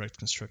calling the correct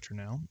constructor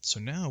now. So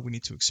now we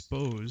need to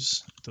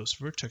expose those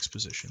vertex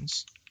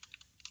positions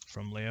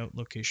from layout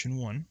location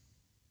 1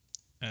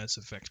 as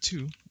a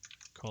vec2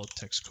 called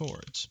text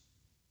coords.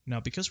 Now,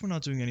 because we're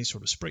not doing any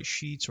sort of sprite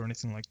sheets or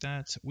anything like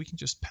that, we can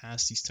just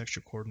pass these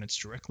texture coordinates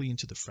directly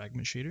into the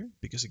fragment shader,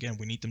 because again,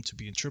 we need them to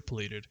be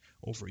interpolated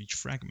over each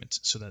fragment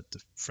so that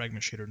the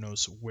fragment shader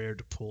knows where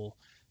to pull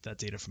that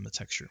data from the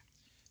texture.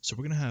 So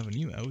we're going to have a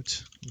new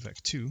out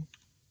vec2.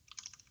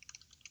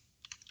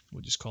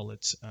 We'll just call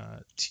it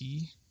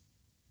t,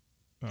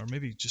 or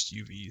maybe just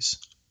UVs.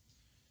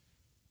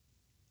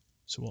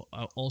 So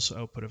we'll also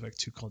output a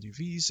vec2 called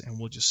UVs, and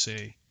we'll just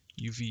say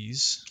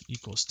UVs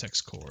equals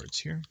text coords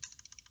here.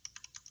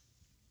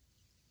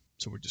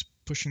 So we're just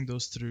pushing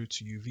those through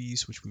to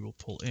UVs, which we will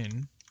pull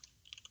in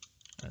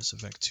as a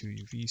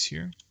vec2 UVs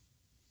here.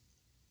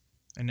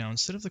 And now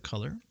instead of the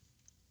color,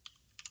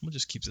 we'll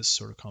just keep this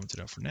sort of commented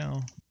out for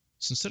now.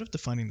 So instead of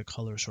defining the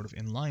color sort of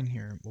in line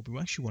here, what we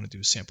actually want to do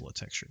is sample a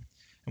texture.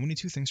 And we need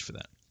 2 things for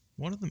that.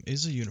 One of them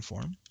is a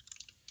uniform.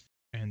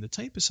 And the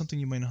type is something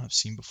you might not have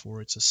seen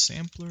before. It's a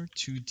sampler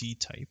 2D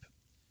type.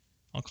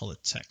 I'll call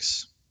it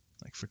text,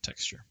 like for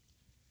texture.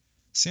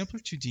 Sampler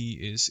 2D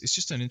is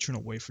just an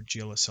internal way for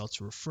GLSL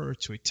to refer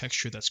to a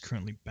texture that's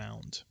currently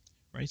bound,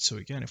 right? So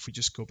again, if we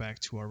just go back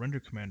to our render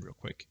command real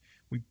quick,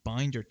 we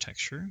bind our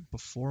texture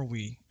before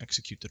we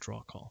execute the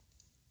draw call.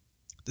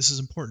 This is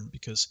important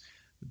because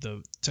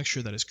the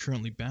texture that is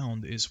currently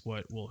bound is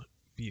what will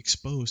be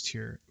exposed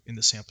here in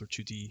the sampler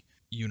 2D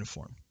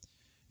uniform.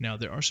 Now,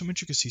 there are some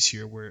intricacies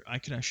here where I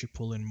can actually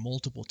pull in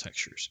multiple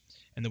textures.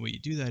 And the way you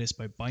do that is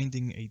by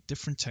binding a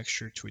different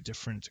texture to a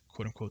different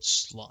quote-unquote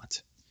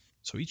slot.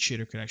 So each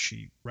shader could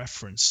actually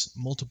reference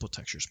multiple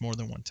textures, more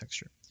than one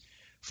texture.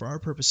 For our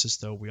purposes,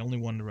 though, we only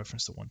want to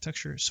reference the one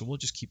texture, so we'll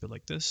just keep it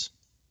like this.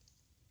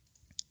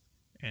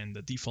 And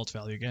the default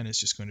value, again, is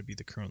just going to be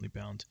the currently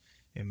bound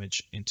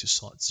image into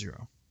slot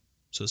 0.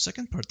 So the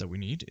second part that we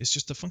need is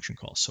just a function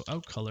call. So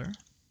outColor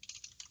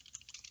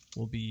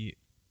will be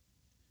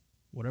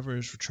whatever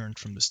is returned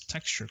from this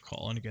texture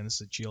call. And again,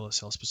 this is a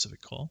GLSL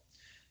specific call.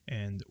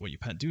 And what you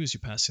do is you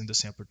pass in the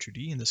sampler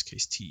 2D, in this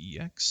case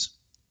TEX,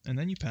 and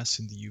then you pass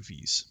in the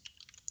UVs.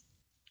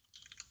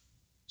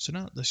 So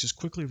now let's just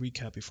quickly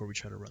recap before we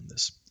try to run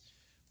this.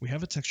 We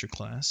have a texture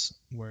class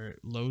where it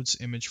loads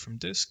image from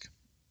disk,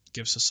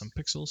 gives us some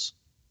pixels,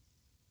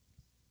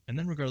 and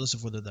then regardless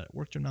of whether that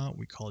worked or not,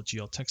 we call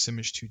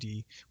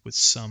GLTextImage2D with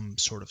some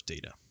sort of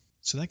data.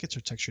 So that gets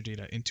our texture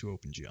data into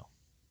OpenGL.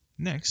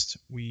 Next,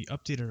 we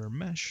updated our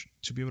mesh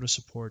to be able to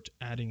support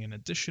adding an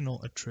additional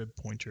attrib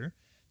pointer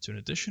to an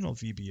additional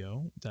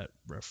VBO that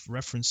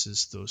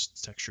references those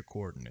texture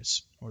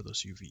coordinates or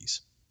those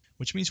UVs,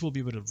 which means we'll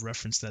be able to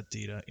reference that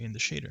data in the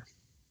shader.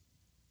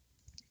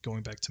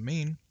 Going back to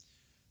main,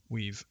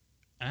 we've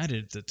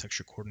added the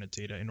texture coordinate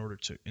data in order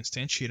to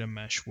instantiate a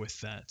mesh with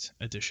that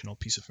additional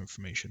piece of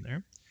information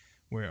there,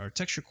 where our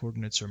texture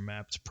coordinates are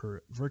mapped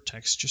per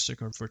vertex, just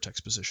like our vertex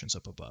positions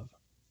up above.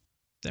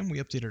 Then we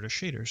updated our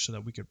shader so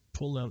that we could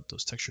pull out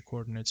those texture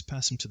coordinates,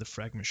 pass them to the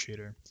fragment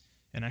shader,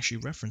 and actually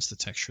reference the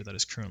texture that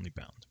is currently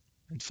bound.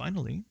 And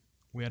finally,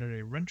 we added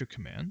a render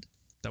command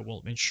that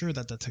will ensure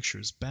that that texture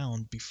is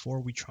bound before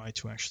we try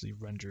to actually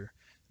render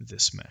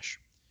this mesh.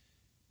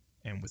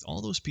 And with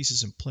all those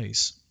pieces in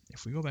place,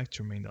 if we go back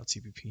to our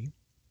main.cpp,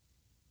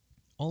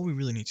 all we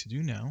really need to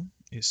do now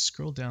is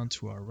scroll down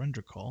to our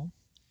render call,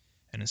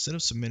 and instead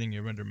of submitting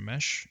a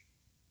RenderMesh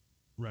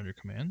render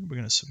command, we're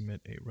going to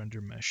submit a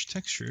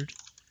RenderMeshTextured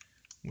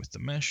with the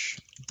mesh,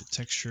 the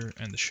texture,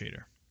 and the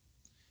shader.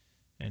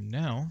 And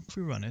now, if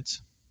we run it,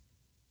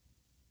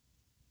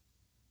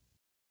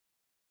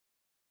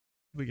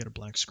 we get a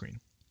blank screen.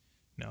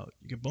 Now,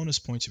 you get bonus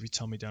points if you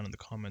tell me down in the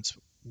comments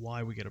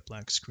why we get a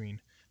blank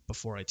screen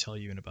before I tell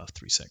you in about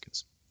 3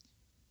 seconds.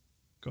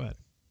 Go ahead.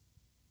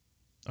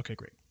 Okay,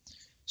 great.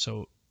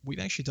 So we've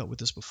actually dealt with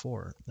this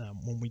before.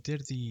 When we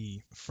did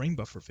the frame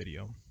buffer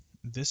video,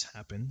 this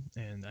happened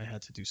and I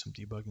had to do some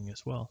debugging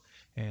as well.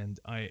 And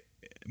I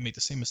made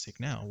the same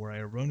mistake now where I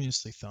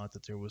erroneously thought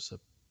that there was a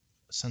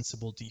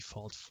sensible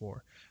default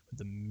for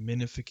the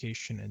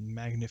minification and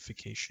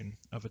magnification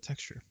of a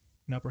texture.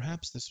 Now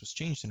perhaps this was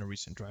changed in a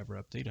recent driver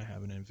update. I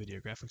have an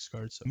NVIDIA graphics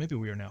card, so maybe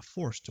we are now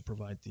forced to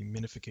provide the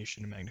minification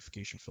and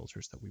magnification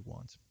filters that we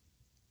want.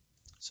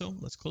 So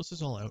let's close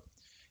this all out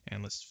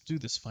and let's do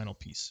this final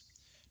piece.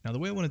 Now the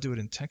way I want to do it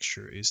in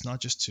texture is not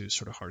just to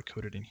sort of hard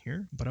code it in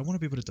here, but I want to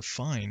be able to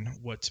define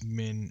what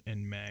min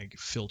and mag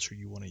filter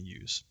you want to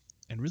use.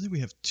 And really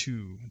we have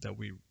two that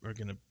we are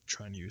going to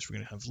try and use. We're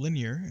going to have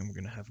linear and we're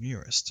going to have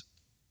nearest.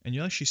 And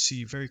you'll actually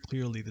see very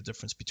clearly the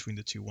difference between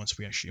the two once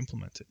we actually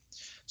implement it.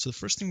 So the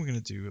first thing we're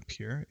going to do up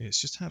here is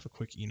just have a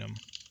quick enum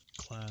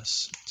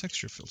class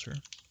texture filter.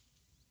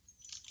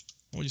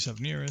 We'll just have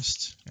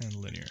nearest and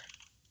linear.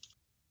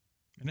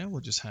 And now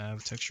we'll just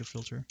have texture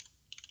filter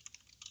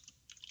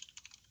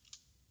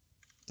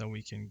that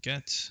we can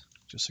get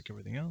just like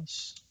everything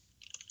else.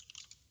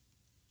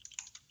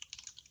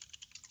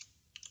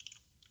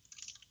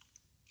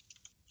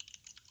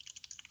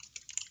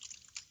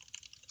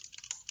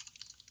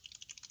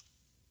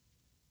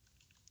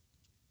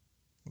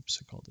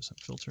 Oops, I called this a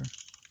filter.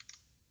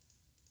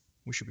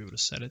 We should be able to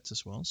set it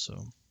as well,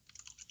 so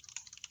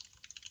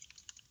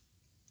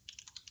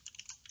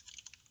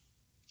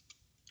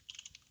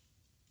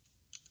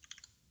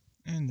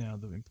and now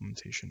the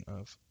implementation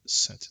of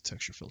set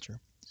texture filter.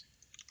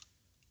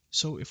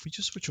 So if we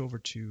just switch over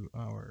to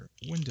our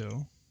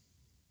window,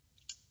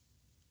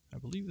 I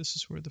believe this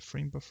is where the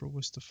frame buffer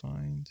was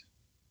defined.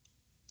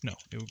 No,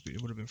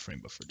 it would have been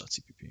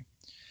framebuffer.cpp.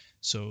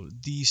 So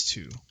these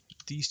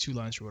two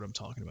lines are what I'm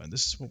talking about.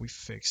 This is what we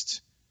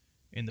fixed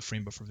in the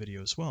frame buffer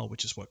video as well,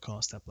 which is what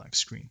caused that black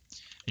screen.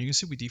 And you can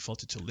see we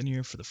defaulted to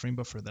linear for the frame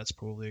buffer. That's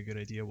probably a good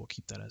idea. We'll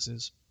keep that as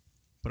is.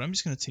 But I'm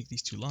just going to take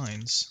these two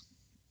lines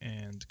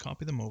and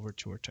copy them over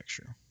to our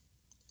texture.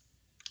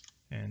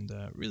 And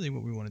really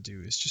what we want to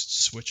do is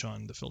just switch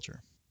on the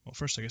filter. Well,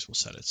 first I guess we'll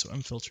set it. So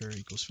mfilter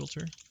equals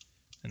filter,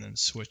 and then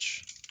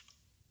switch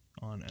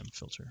on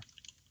mfilter.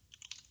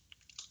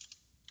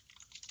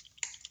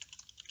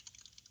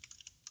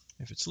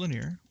 If it's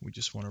linear, we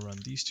just want to run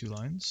these two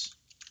lines.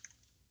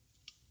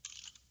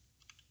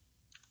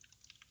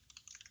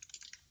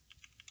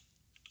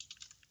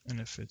 And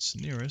if it's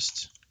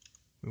nearest,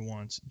 we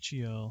want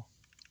gl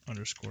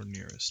underscore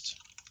nearest.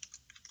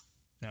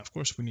 Now, of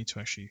course, we need to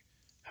actually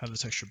have the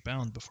texture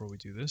bound before we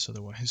do this.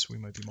 Otherwise, we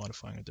might be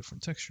modifying a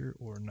different texture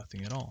or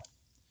nothing at all.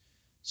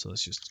 So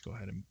let's just go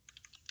ahead and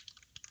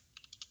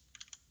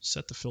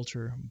set the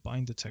filter,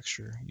 bind the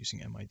texture using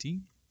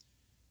MID,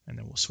 and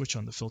then we'll switch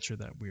on the filter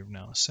that we have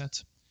now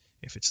set.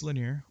 If it's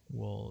linear,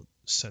 we'll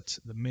set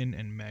the min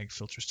and mag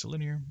filters to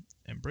linear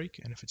and break.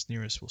 And if it's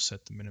nearest, we'll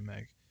set the min and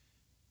mag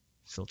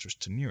filters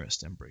to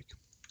nearest and break.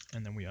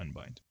 And then we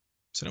unbind.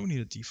 So now we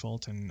need a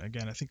default, and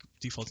again, I think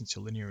defaulting to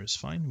linear is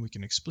fine. We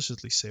can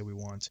explicitly say we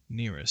want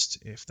nearest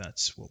if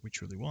that's what we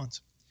truly want.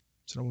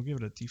 So now we'll give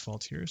it a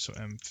default here. So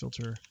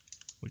mfilter,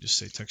 we'll just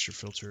say texture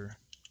filter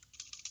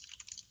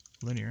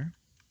linear.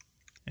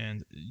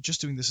 And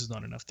just doing this is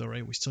not enough though,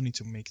 right? We still need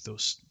to make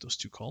those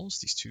two calls,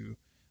 these two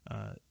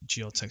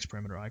GL text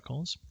parameter I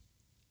calls,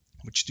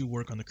 which do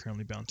work on the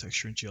currently bound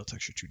texture in GL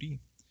texture 2D.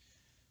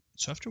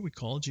 So after we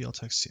call GL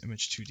text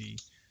image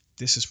 2D,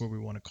 this is where we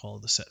want to call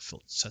the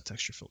set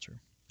texture filter.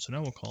 So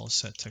now we'll call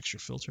set texture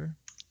filter,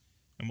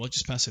 and we'll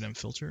just pass it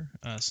mFilter,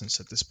 since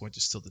at this point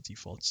it's still the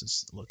default,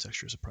 since load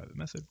texture is a private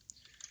method.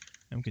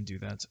 And we can do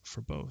that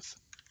for both.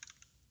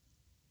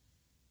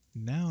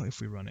 Now if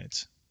we run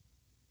it,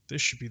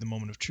 this should be the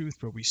moment of truth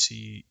where we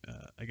see,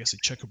 I guess, a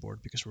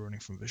checkerboard because we're running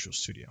from Visual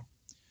Studio.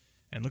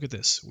 And look at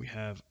this. We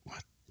have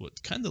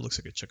what kind of looks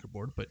like a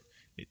checkerboard, but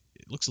it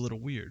looks a little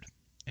weird.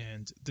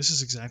 And this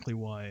is exactly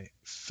why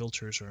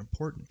filters are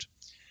important.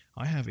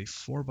 I have a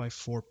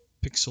 4x4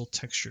 pixel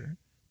texture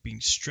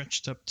being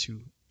stretched up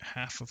to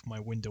half of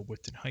my window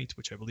width and height,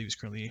 which I believe is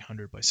currently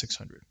 800 by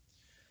 600.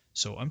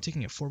 So I'm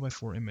taking a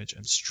 4x4 image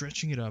and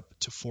stretching it up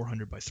to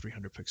 400 by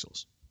 300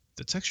 pixels.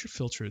 The texture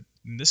filter,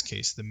 in this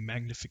case, the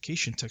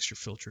magnification texture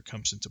filter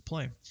comes into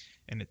play,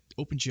 and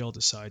OpenGL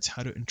decides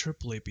how to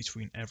interpolate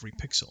between every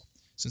pixel.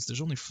 Since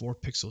there's only 4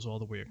 pixels all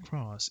the way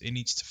across, it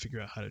needs to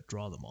figure out how to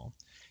draw them all.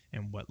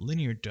 And what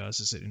linear does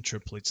is it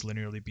interpolates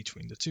linearly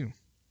between the two.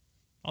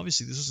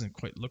 Obviously, this doesn't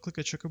quite look like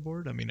a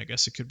checkerboard. I mean, I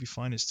guess it could be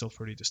fine. It's still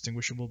pretty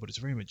distinguishable, but it's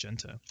very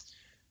magenta.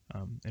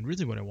 And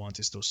really what I want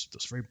is those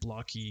very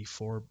blocky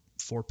 4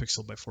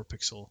 pixel by 4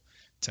 pixel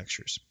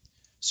textures.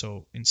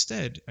 So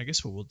instead, I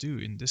guess what we'll do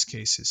in this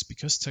case is,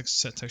 because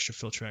set texture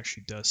filter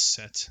actually does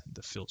set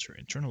the filter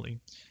internally,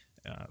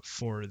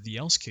 for the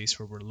else case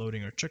where we're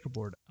loading our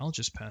checkerboard, I'll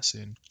just pass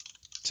in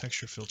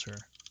texture filter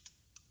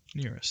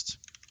nearest.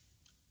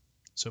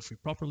 So if we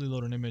properly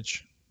load an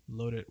image,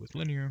 load it with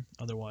linear,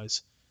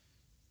 otherwise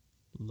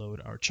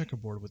load our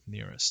checkerboard with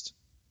nearest.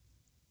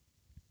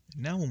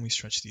 Now when we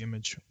stretch the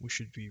image, we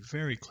should be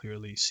very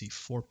clearly see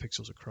 4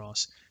 pixels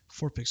across,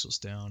 4 pixels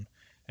down,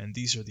 and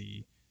these are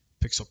the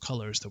pixel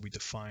colors that we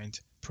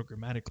defined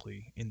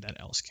programmatically in that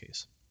else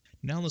case.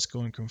 Now let's go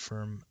and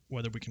confirm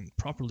whether we can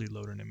properly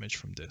load an image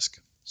from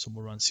disk. So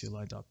we'll run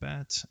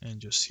cli.bat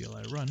and just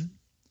cli run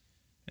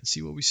and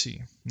see what we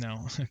see.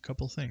 Now, a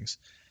couple things.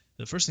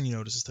 The first thing you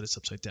notice is that it's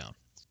upside down.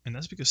 And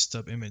that's because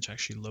stub image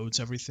actually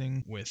loads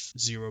everything with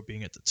 0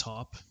 being at the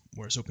top,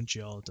 whereas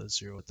OpenGL does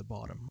 0 at the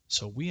bottom.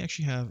 So we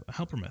actually have a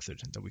helper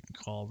method that we can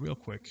call real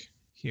quick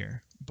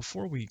here.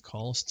 Before we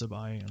call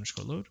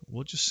stubi_load,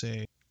 we'll just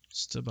say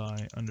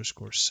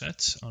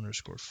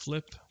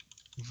stubi_set_flip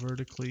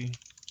vertically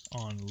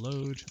on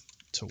load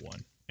to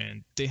 1.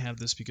 And they have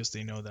this because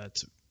they know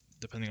that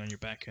depending on your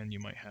backend, you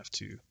might have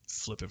to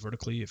flip it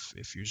vertically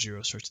if your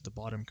 0 starts at the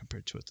bottom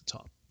compared to at the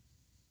top.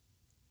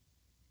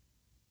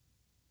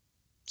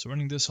 So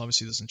running this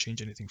obviously doesn't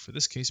change anything for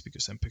this case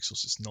because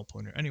mPixels is null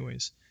pointer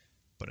anyways,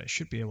 but I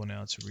should be able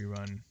now to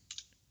rerun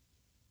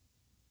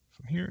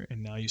from here,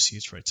 and now you see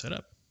it's right side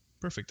up.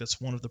 Perfect, that's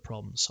one of the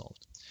problems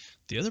solved.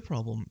 The other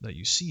problem that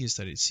you see is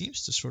that it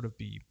seems to sort of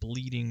be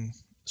bleeding,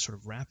 sort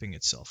of wrapping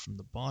itself from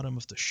the bottom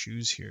of the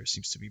shoes here,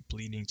 seems to be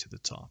bleeding to the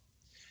top.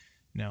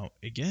 Now,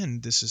 again,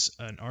 this is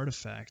an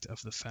artifact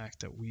of the fact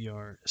that we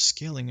are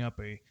scaling up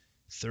a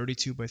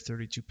 32 by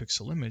 32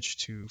 pixel image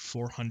to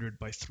 400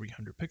 by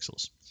 300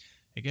 pixels.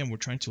 Again, we're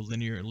trying to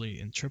linearly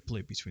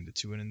interpolate between the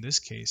two, and in this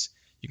case,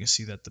 you can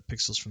see that the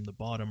pixels from the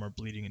bottom are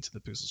bleeding into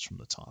the pixels from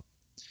the top.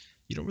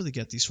 You don't really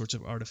get these sorts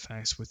of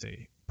artifacts with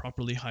a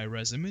properly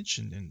high-res image,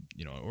 and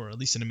you know, or at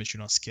least an image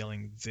you're not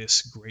scaling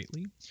this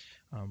greatly.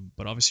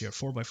 But obviously, our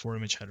 4x4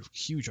 image had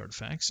huge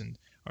artifacts, and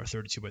our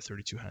 32 by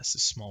 32 has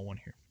this small one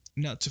here.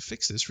 Now, to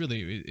fix this,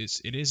 really,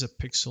 it is a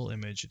pixel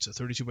image. It's a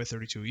 32 by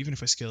 32. Even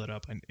if I scale it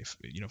up, and if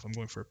I'm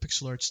going for a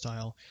pixel art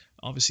style,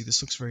 obviously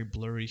this looks very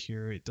blurry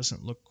here. It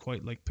doesn't look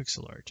quite like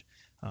pixel art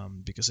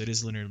because it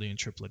is linearly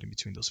interpolating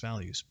between those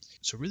values.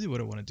 So really, what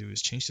I want to do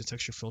is change the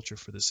texture filter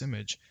for this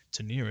image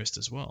to nearest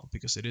as well,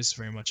 because it is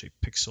very much a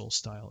pixel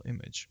style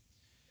image.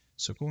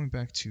 So going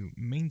back to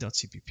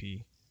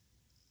main.cpp,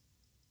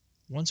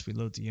 once we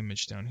load the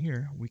image down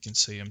here, we can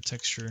say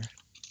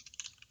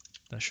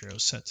texture-arrow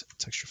set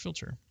texture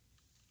filter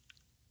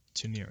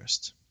to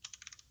nearest,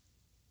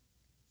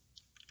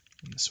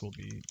 and this will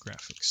be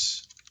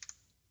graphics.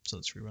 So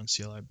let's rerun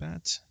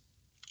cli.bat,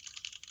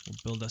 we'll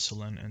build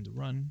SLN and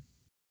run,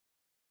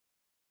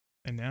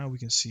 and now we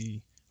can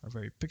see our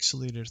very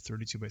pixelated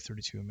 32 by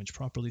 32 image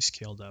properly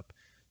scaled up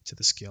to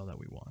the scale that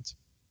we want.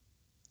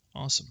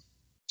 Awesome.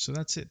 So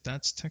that's it.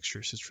 That's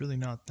textures. It's really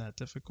not that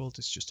difficult.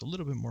 It's just a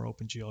little bit more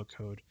OpenGL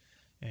code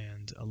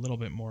and a little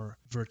bit more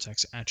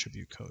Vertex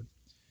attribute code.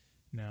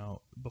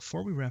 Now,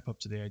 before we wrap up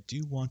today, I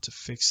do want to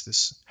fix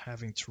this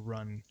having to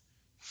run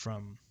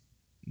from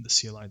the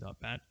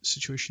cli.bat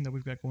situation that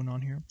we've got going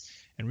on here.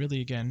 And really,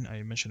 again,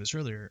 I mentioned this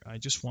earlier, I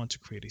just want to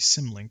create a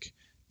symlink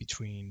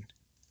between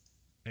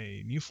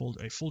a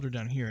folder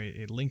down here,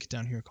 a link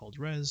down here called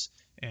res,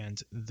 and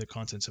the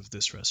contents of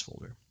this res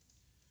folder.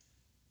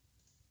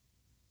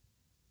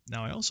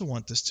 Now, I also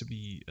want this to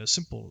be a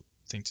simple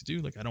thing to do.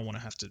 Like, I don't want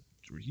to have to,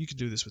 you could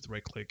do this with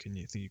right click and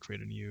you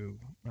create a new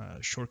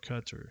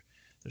shortcut or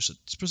There's a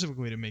specific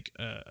way to make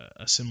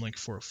a symlink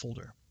for a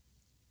folder.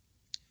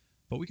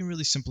 But we can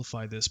really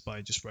simplify this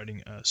by just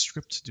writing a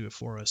script to do it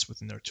for us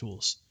within our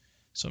tools.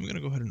 So I'm going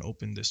to go ahead and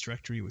open this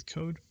directory with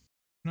code,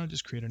 and I'll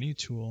just create a new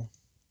tool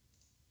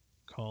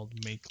called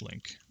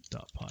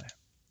makeLink.py.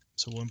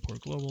 So we'll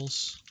import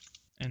globals,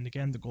 and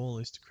again, the goal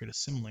is to create a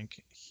symlink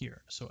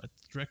here. So at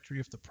the directory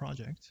of the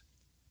project,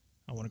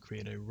 I want to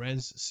create a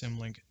res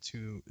symlink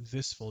to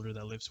this folder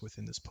that lives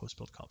within this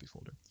post-build copy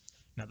folder.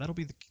 Now that'll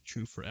be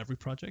true for every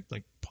project.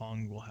 Like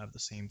Pong will have the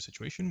same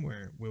situation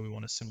where we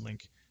want a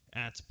symlink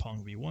at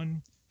Pong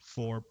v1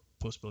 for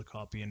post-build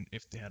copy, and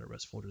if they had a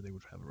res folder, they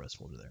would have a res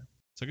folder there.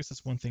 So I guess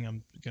that's one thing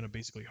I'm going to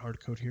basically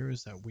hard code here,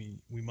 is that we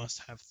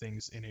must have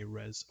things in a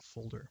res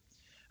folder,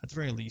 at the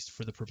very least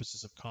for the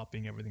purposes of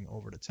copying everything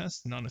over to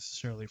test, not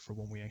necessarily for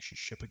when we actually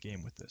ship a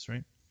game with this,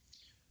 right?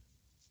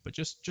 But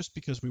just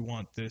because we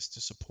want this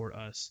to support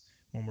us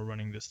when we're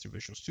running this through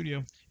Visual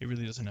Studio, it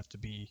really doesn't have to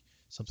be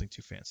something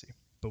too fancy.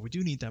 But we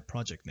do need that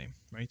project name,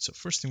 right? So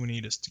first thing we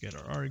need is to get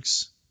our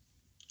args,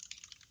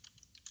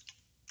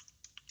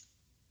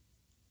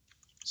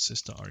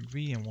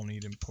 sys.argv, and we'll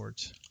need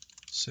import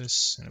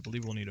sys, and I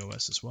believe we'll need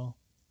OS as well.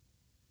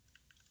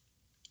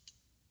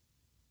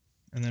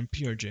 And then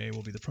prj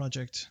will be the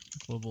project,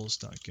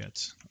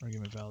 globals.get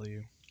argument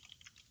value,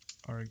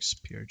 args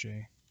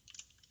prj,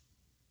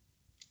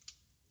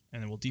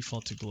 and then we'll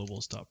default to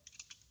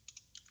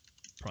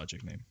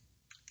globals.project name.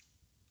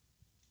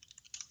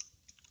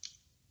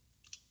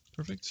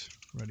 Perfect.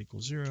 Ret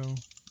equals 0.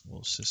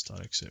 We'll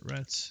sys.exit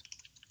ret.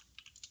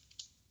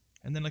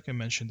 And then, like I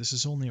mentioned, this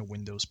is only a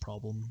Windows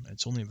problem.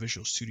 It's only a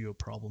Visual Studio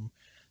problem.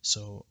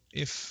 So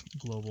if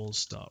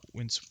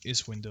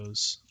globals.is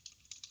Windows,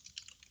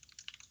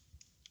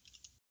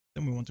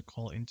 then we want to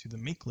call into the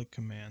makeLink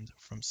command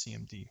from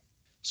cmd.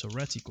 So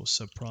ret equals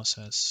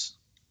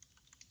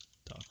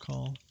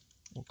subprocess.call.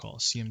 We'll call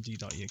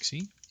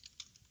cmd.exe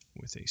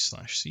with a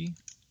 /c.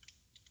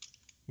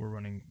 We're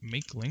running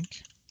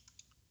makeLink.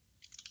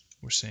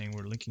 We're saying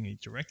we're linking a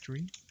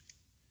directory.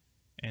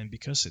 And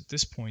because at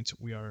this point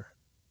we're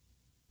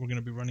going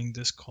to be running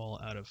this call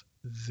out of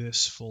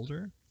this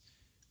folder.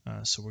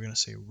 So we're going to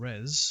say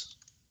res,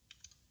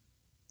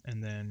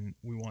 and then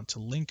we want to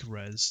link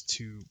res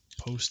to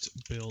post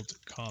build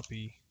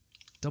copy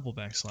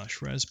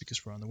 /res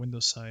because we're on the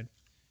Windows side.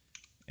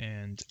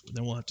 And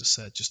then we'll have to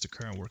set just the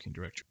current working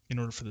directory in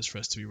order for this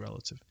res to be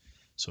relative.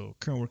 So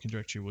current working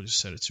directory, we'll just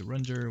set it to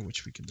render,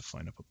 which we can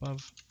define up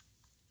above.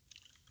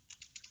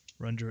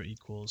 Render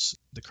equals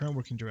the current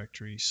working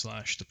directory /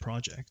 the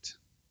project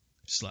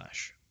 /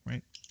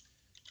 right?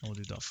 And we'll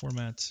do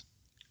 .format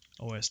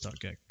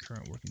os.get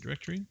current working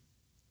directory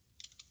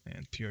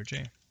and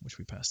prj, which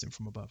we passed in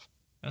from above.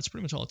 That's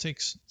pretty much all it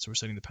takes. So we're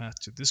setting the path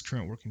to this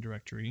current working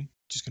directory,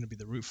 which is going to be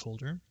the root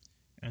folder,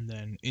 and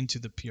then into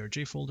the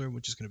prj folder,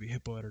 which is going to be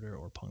hippo editor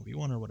or pong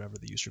v1 or whatever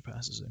the user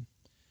passes in.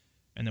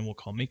 And then we'll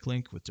call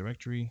makeLink with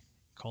directory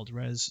called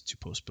res to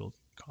post build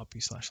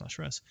copy /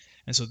 res.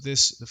 And so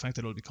the fact that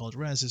it'll be called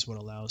res is what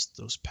allows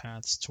those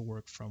paths to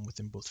work from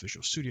within both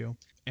Visual Studio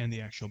and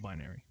the actual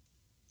binary.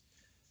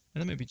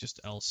 And then maybe just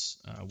else,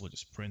 we'll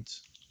just print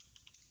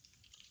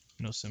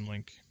no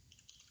symlink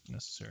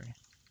necessary.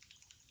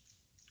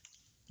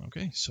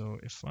 Okay, so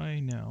if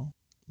I now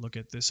look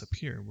at this up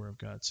here where I've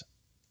got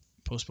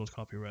post build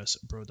copy res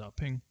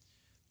bro.ping,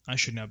 I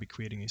should now be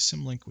creating a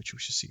symlink, which we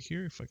should see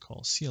here. If I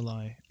call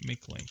CLI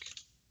makeLink,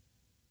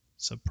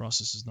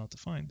 subprocess is not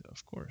defined,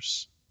 of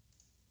course.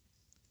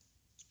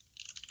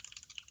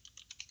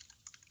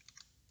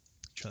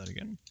 Try that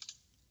again.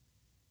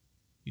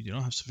 You do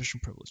not have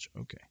sufficient privilege.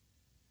 Okay.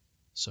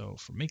 So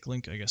for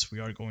makeLink, I guess we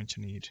are going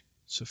to need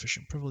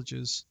sufficient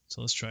privileges.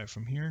 So let's try it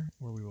from here,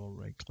 where we will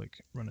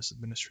right-click Run as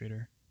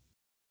Administrator.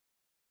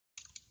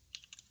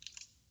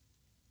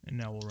 And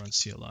now we'll run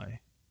CLI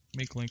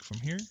makeLink from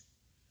here.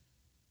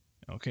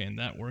 Okay, and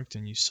that worked,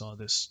 and you saw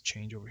this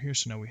change over here.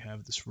 So now we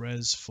have this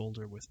res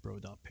folder with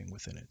bro.ping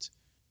within it.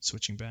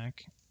 Switching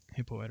back,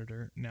 hippo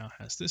editor now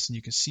has this, and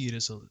you can see it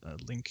is a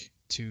link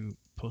to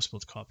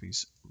post-build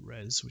copies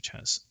res, which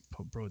has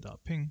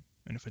bro.ping.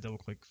 And if I double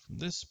click from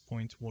this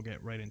point, we'll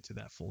get right into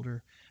that folder.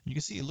 And you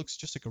can see it looks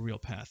just like a real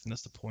path, and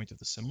that's the point of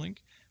the symlink.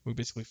 We're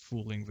basically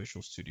fooling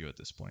Visual Studio at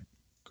this point.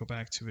 Go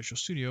back to Visual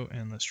Studio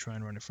and let's try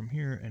and run it from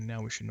here. And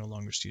now we should no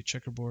longer see a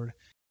checkerboard.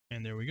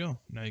 And there we go.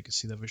 Now you can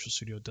see that Visual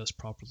Studio does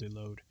properly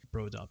load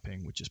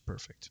bro.ping, which is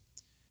perfect.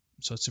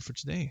 So that's it for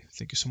today.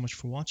 Thank you so much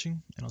for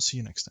watching, and I'll see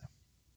you next time.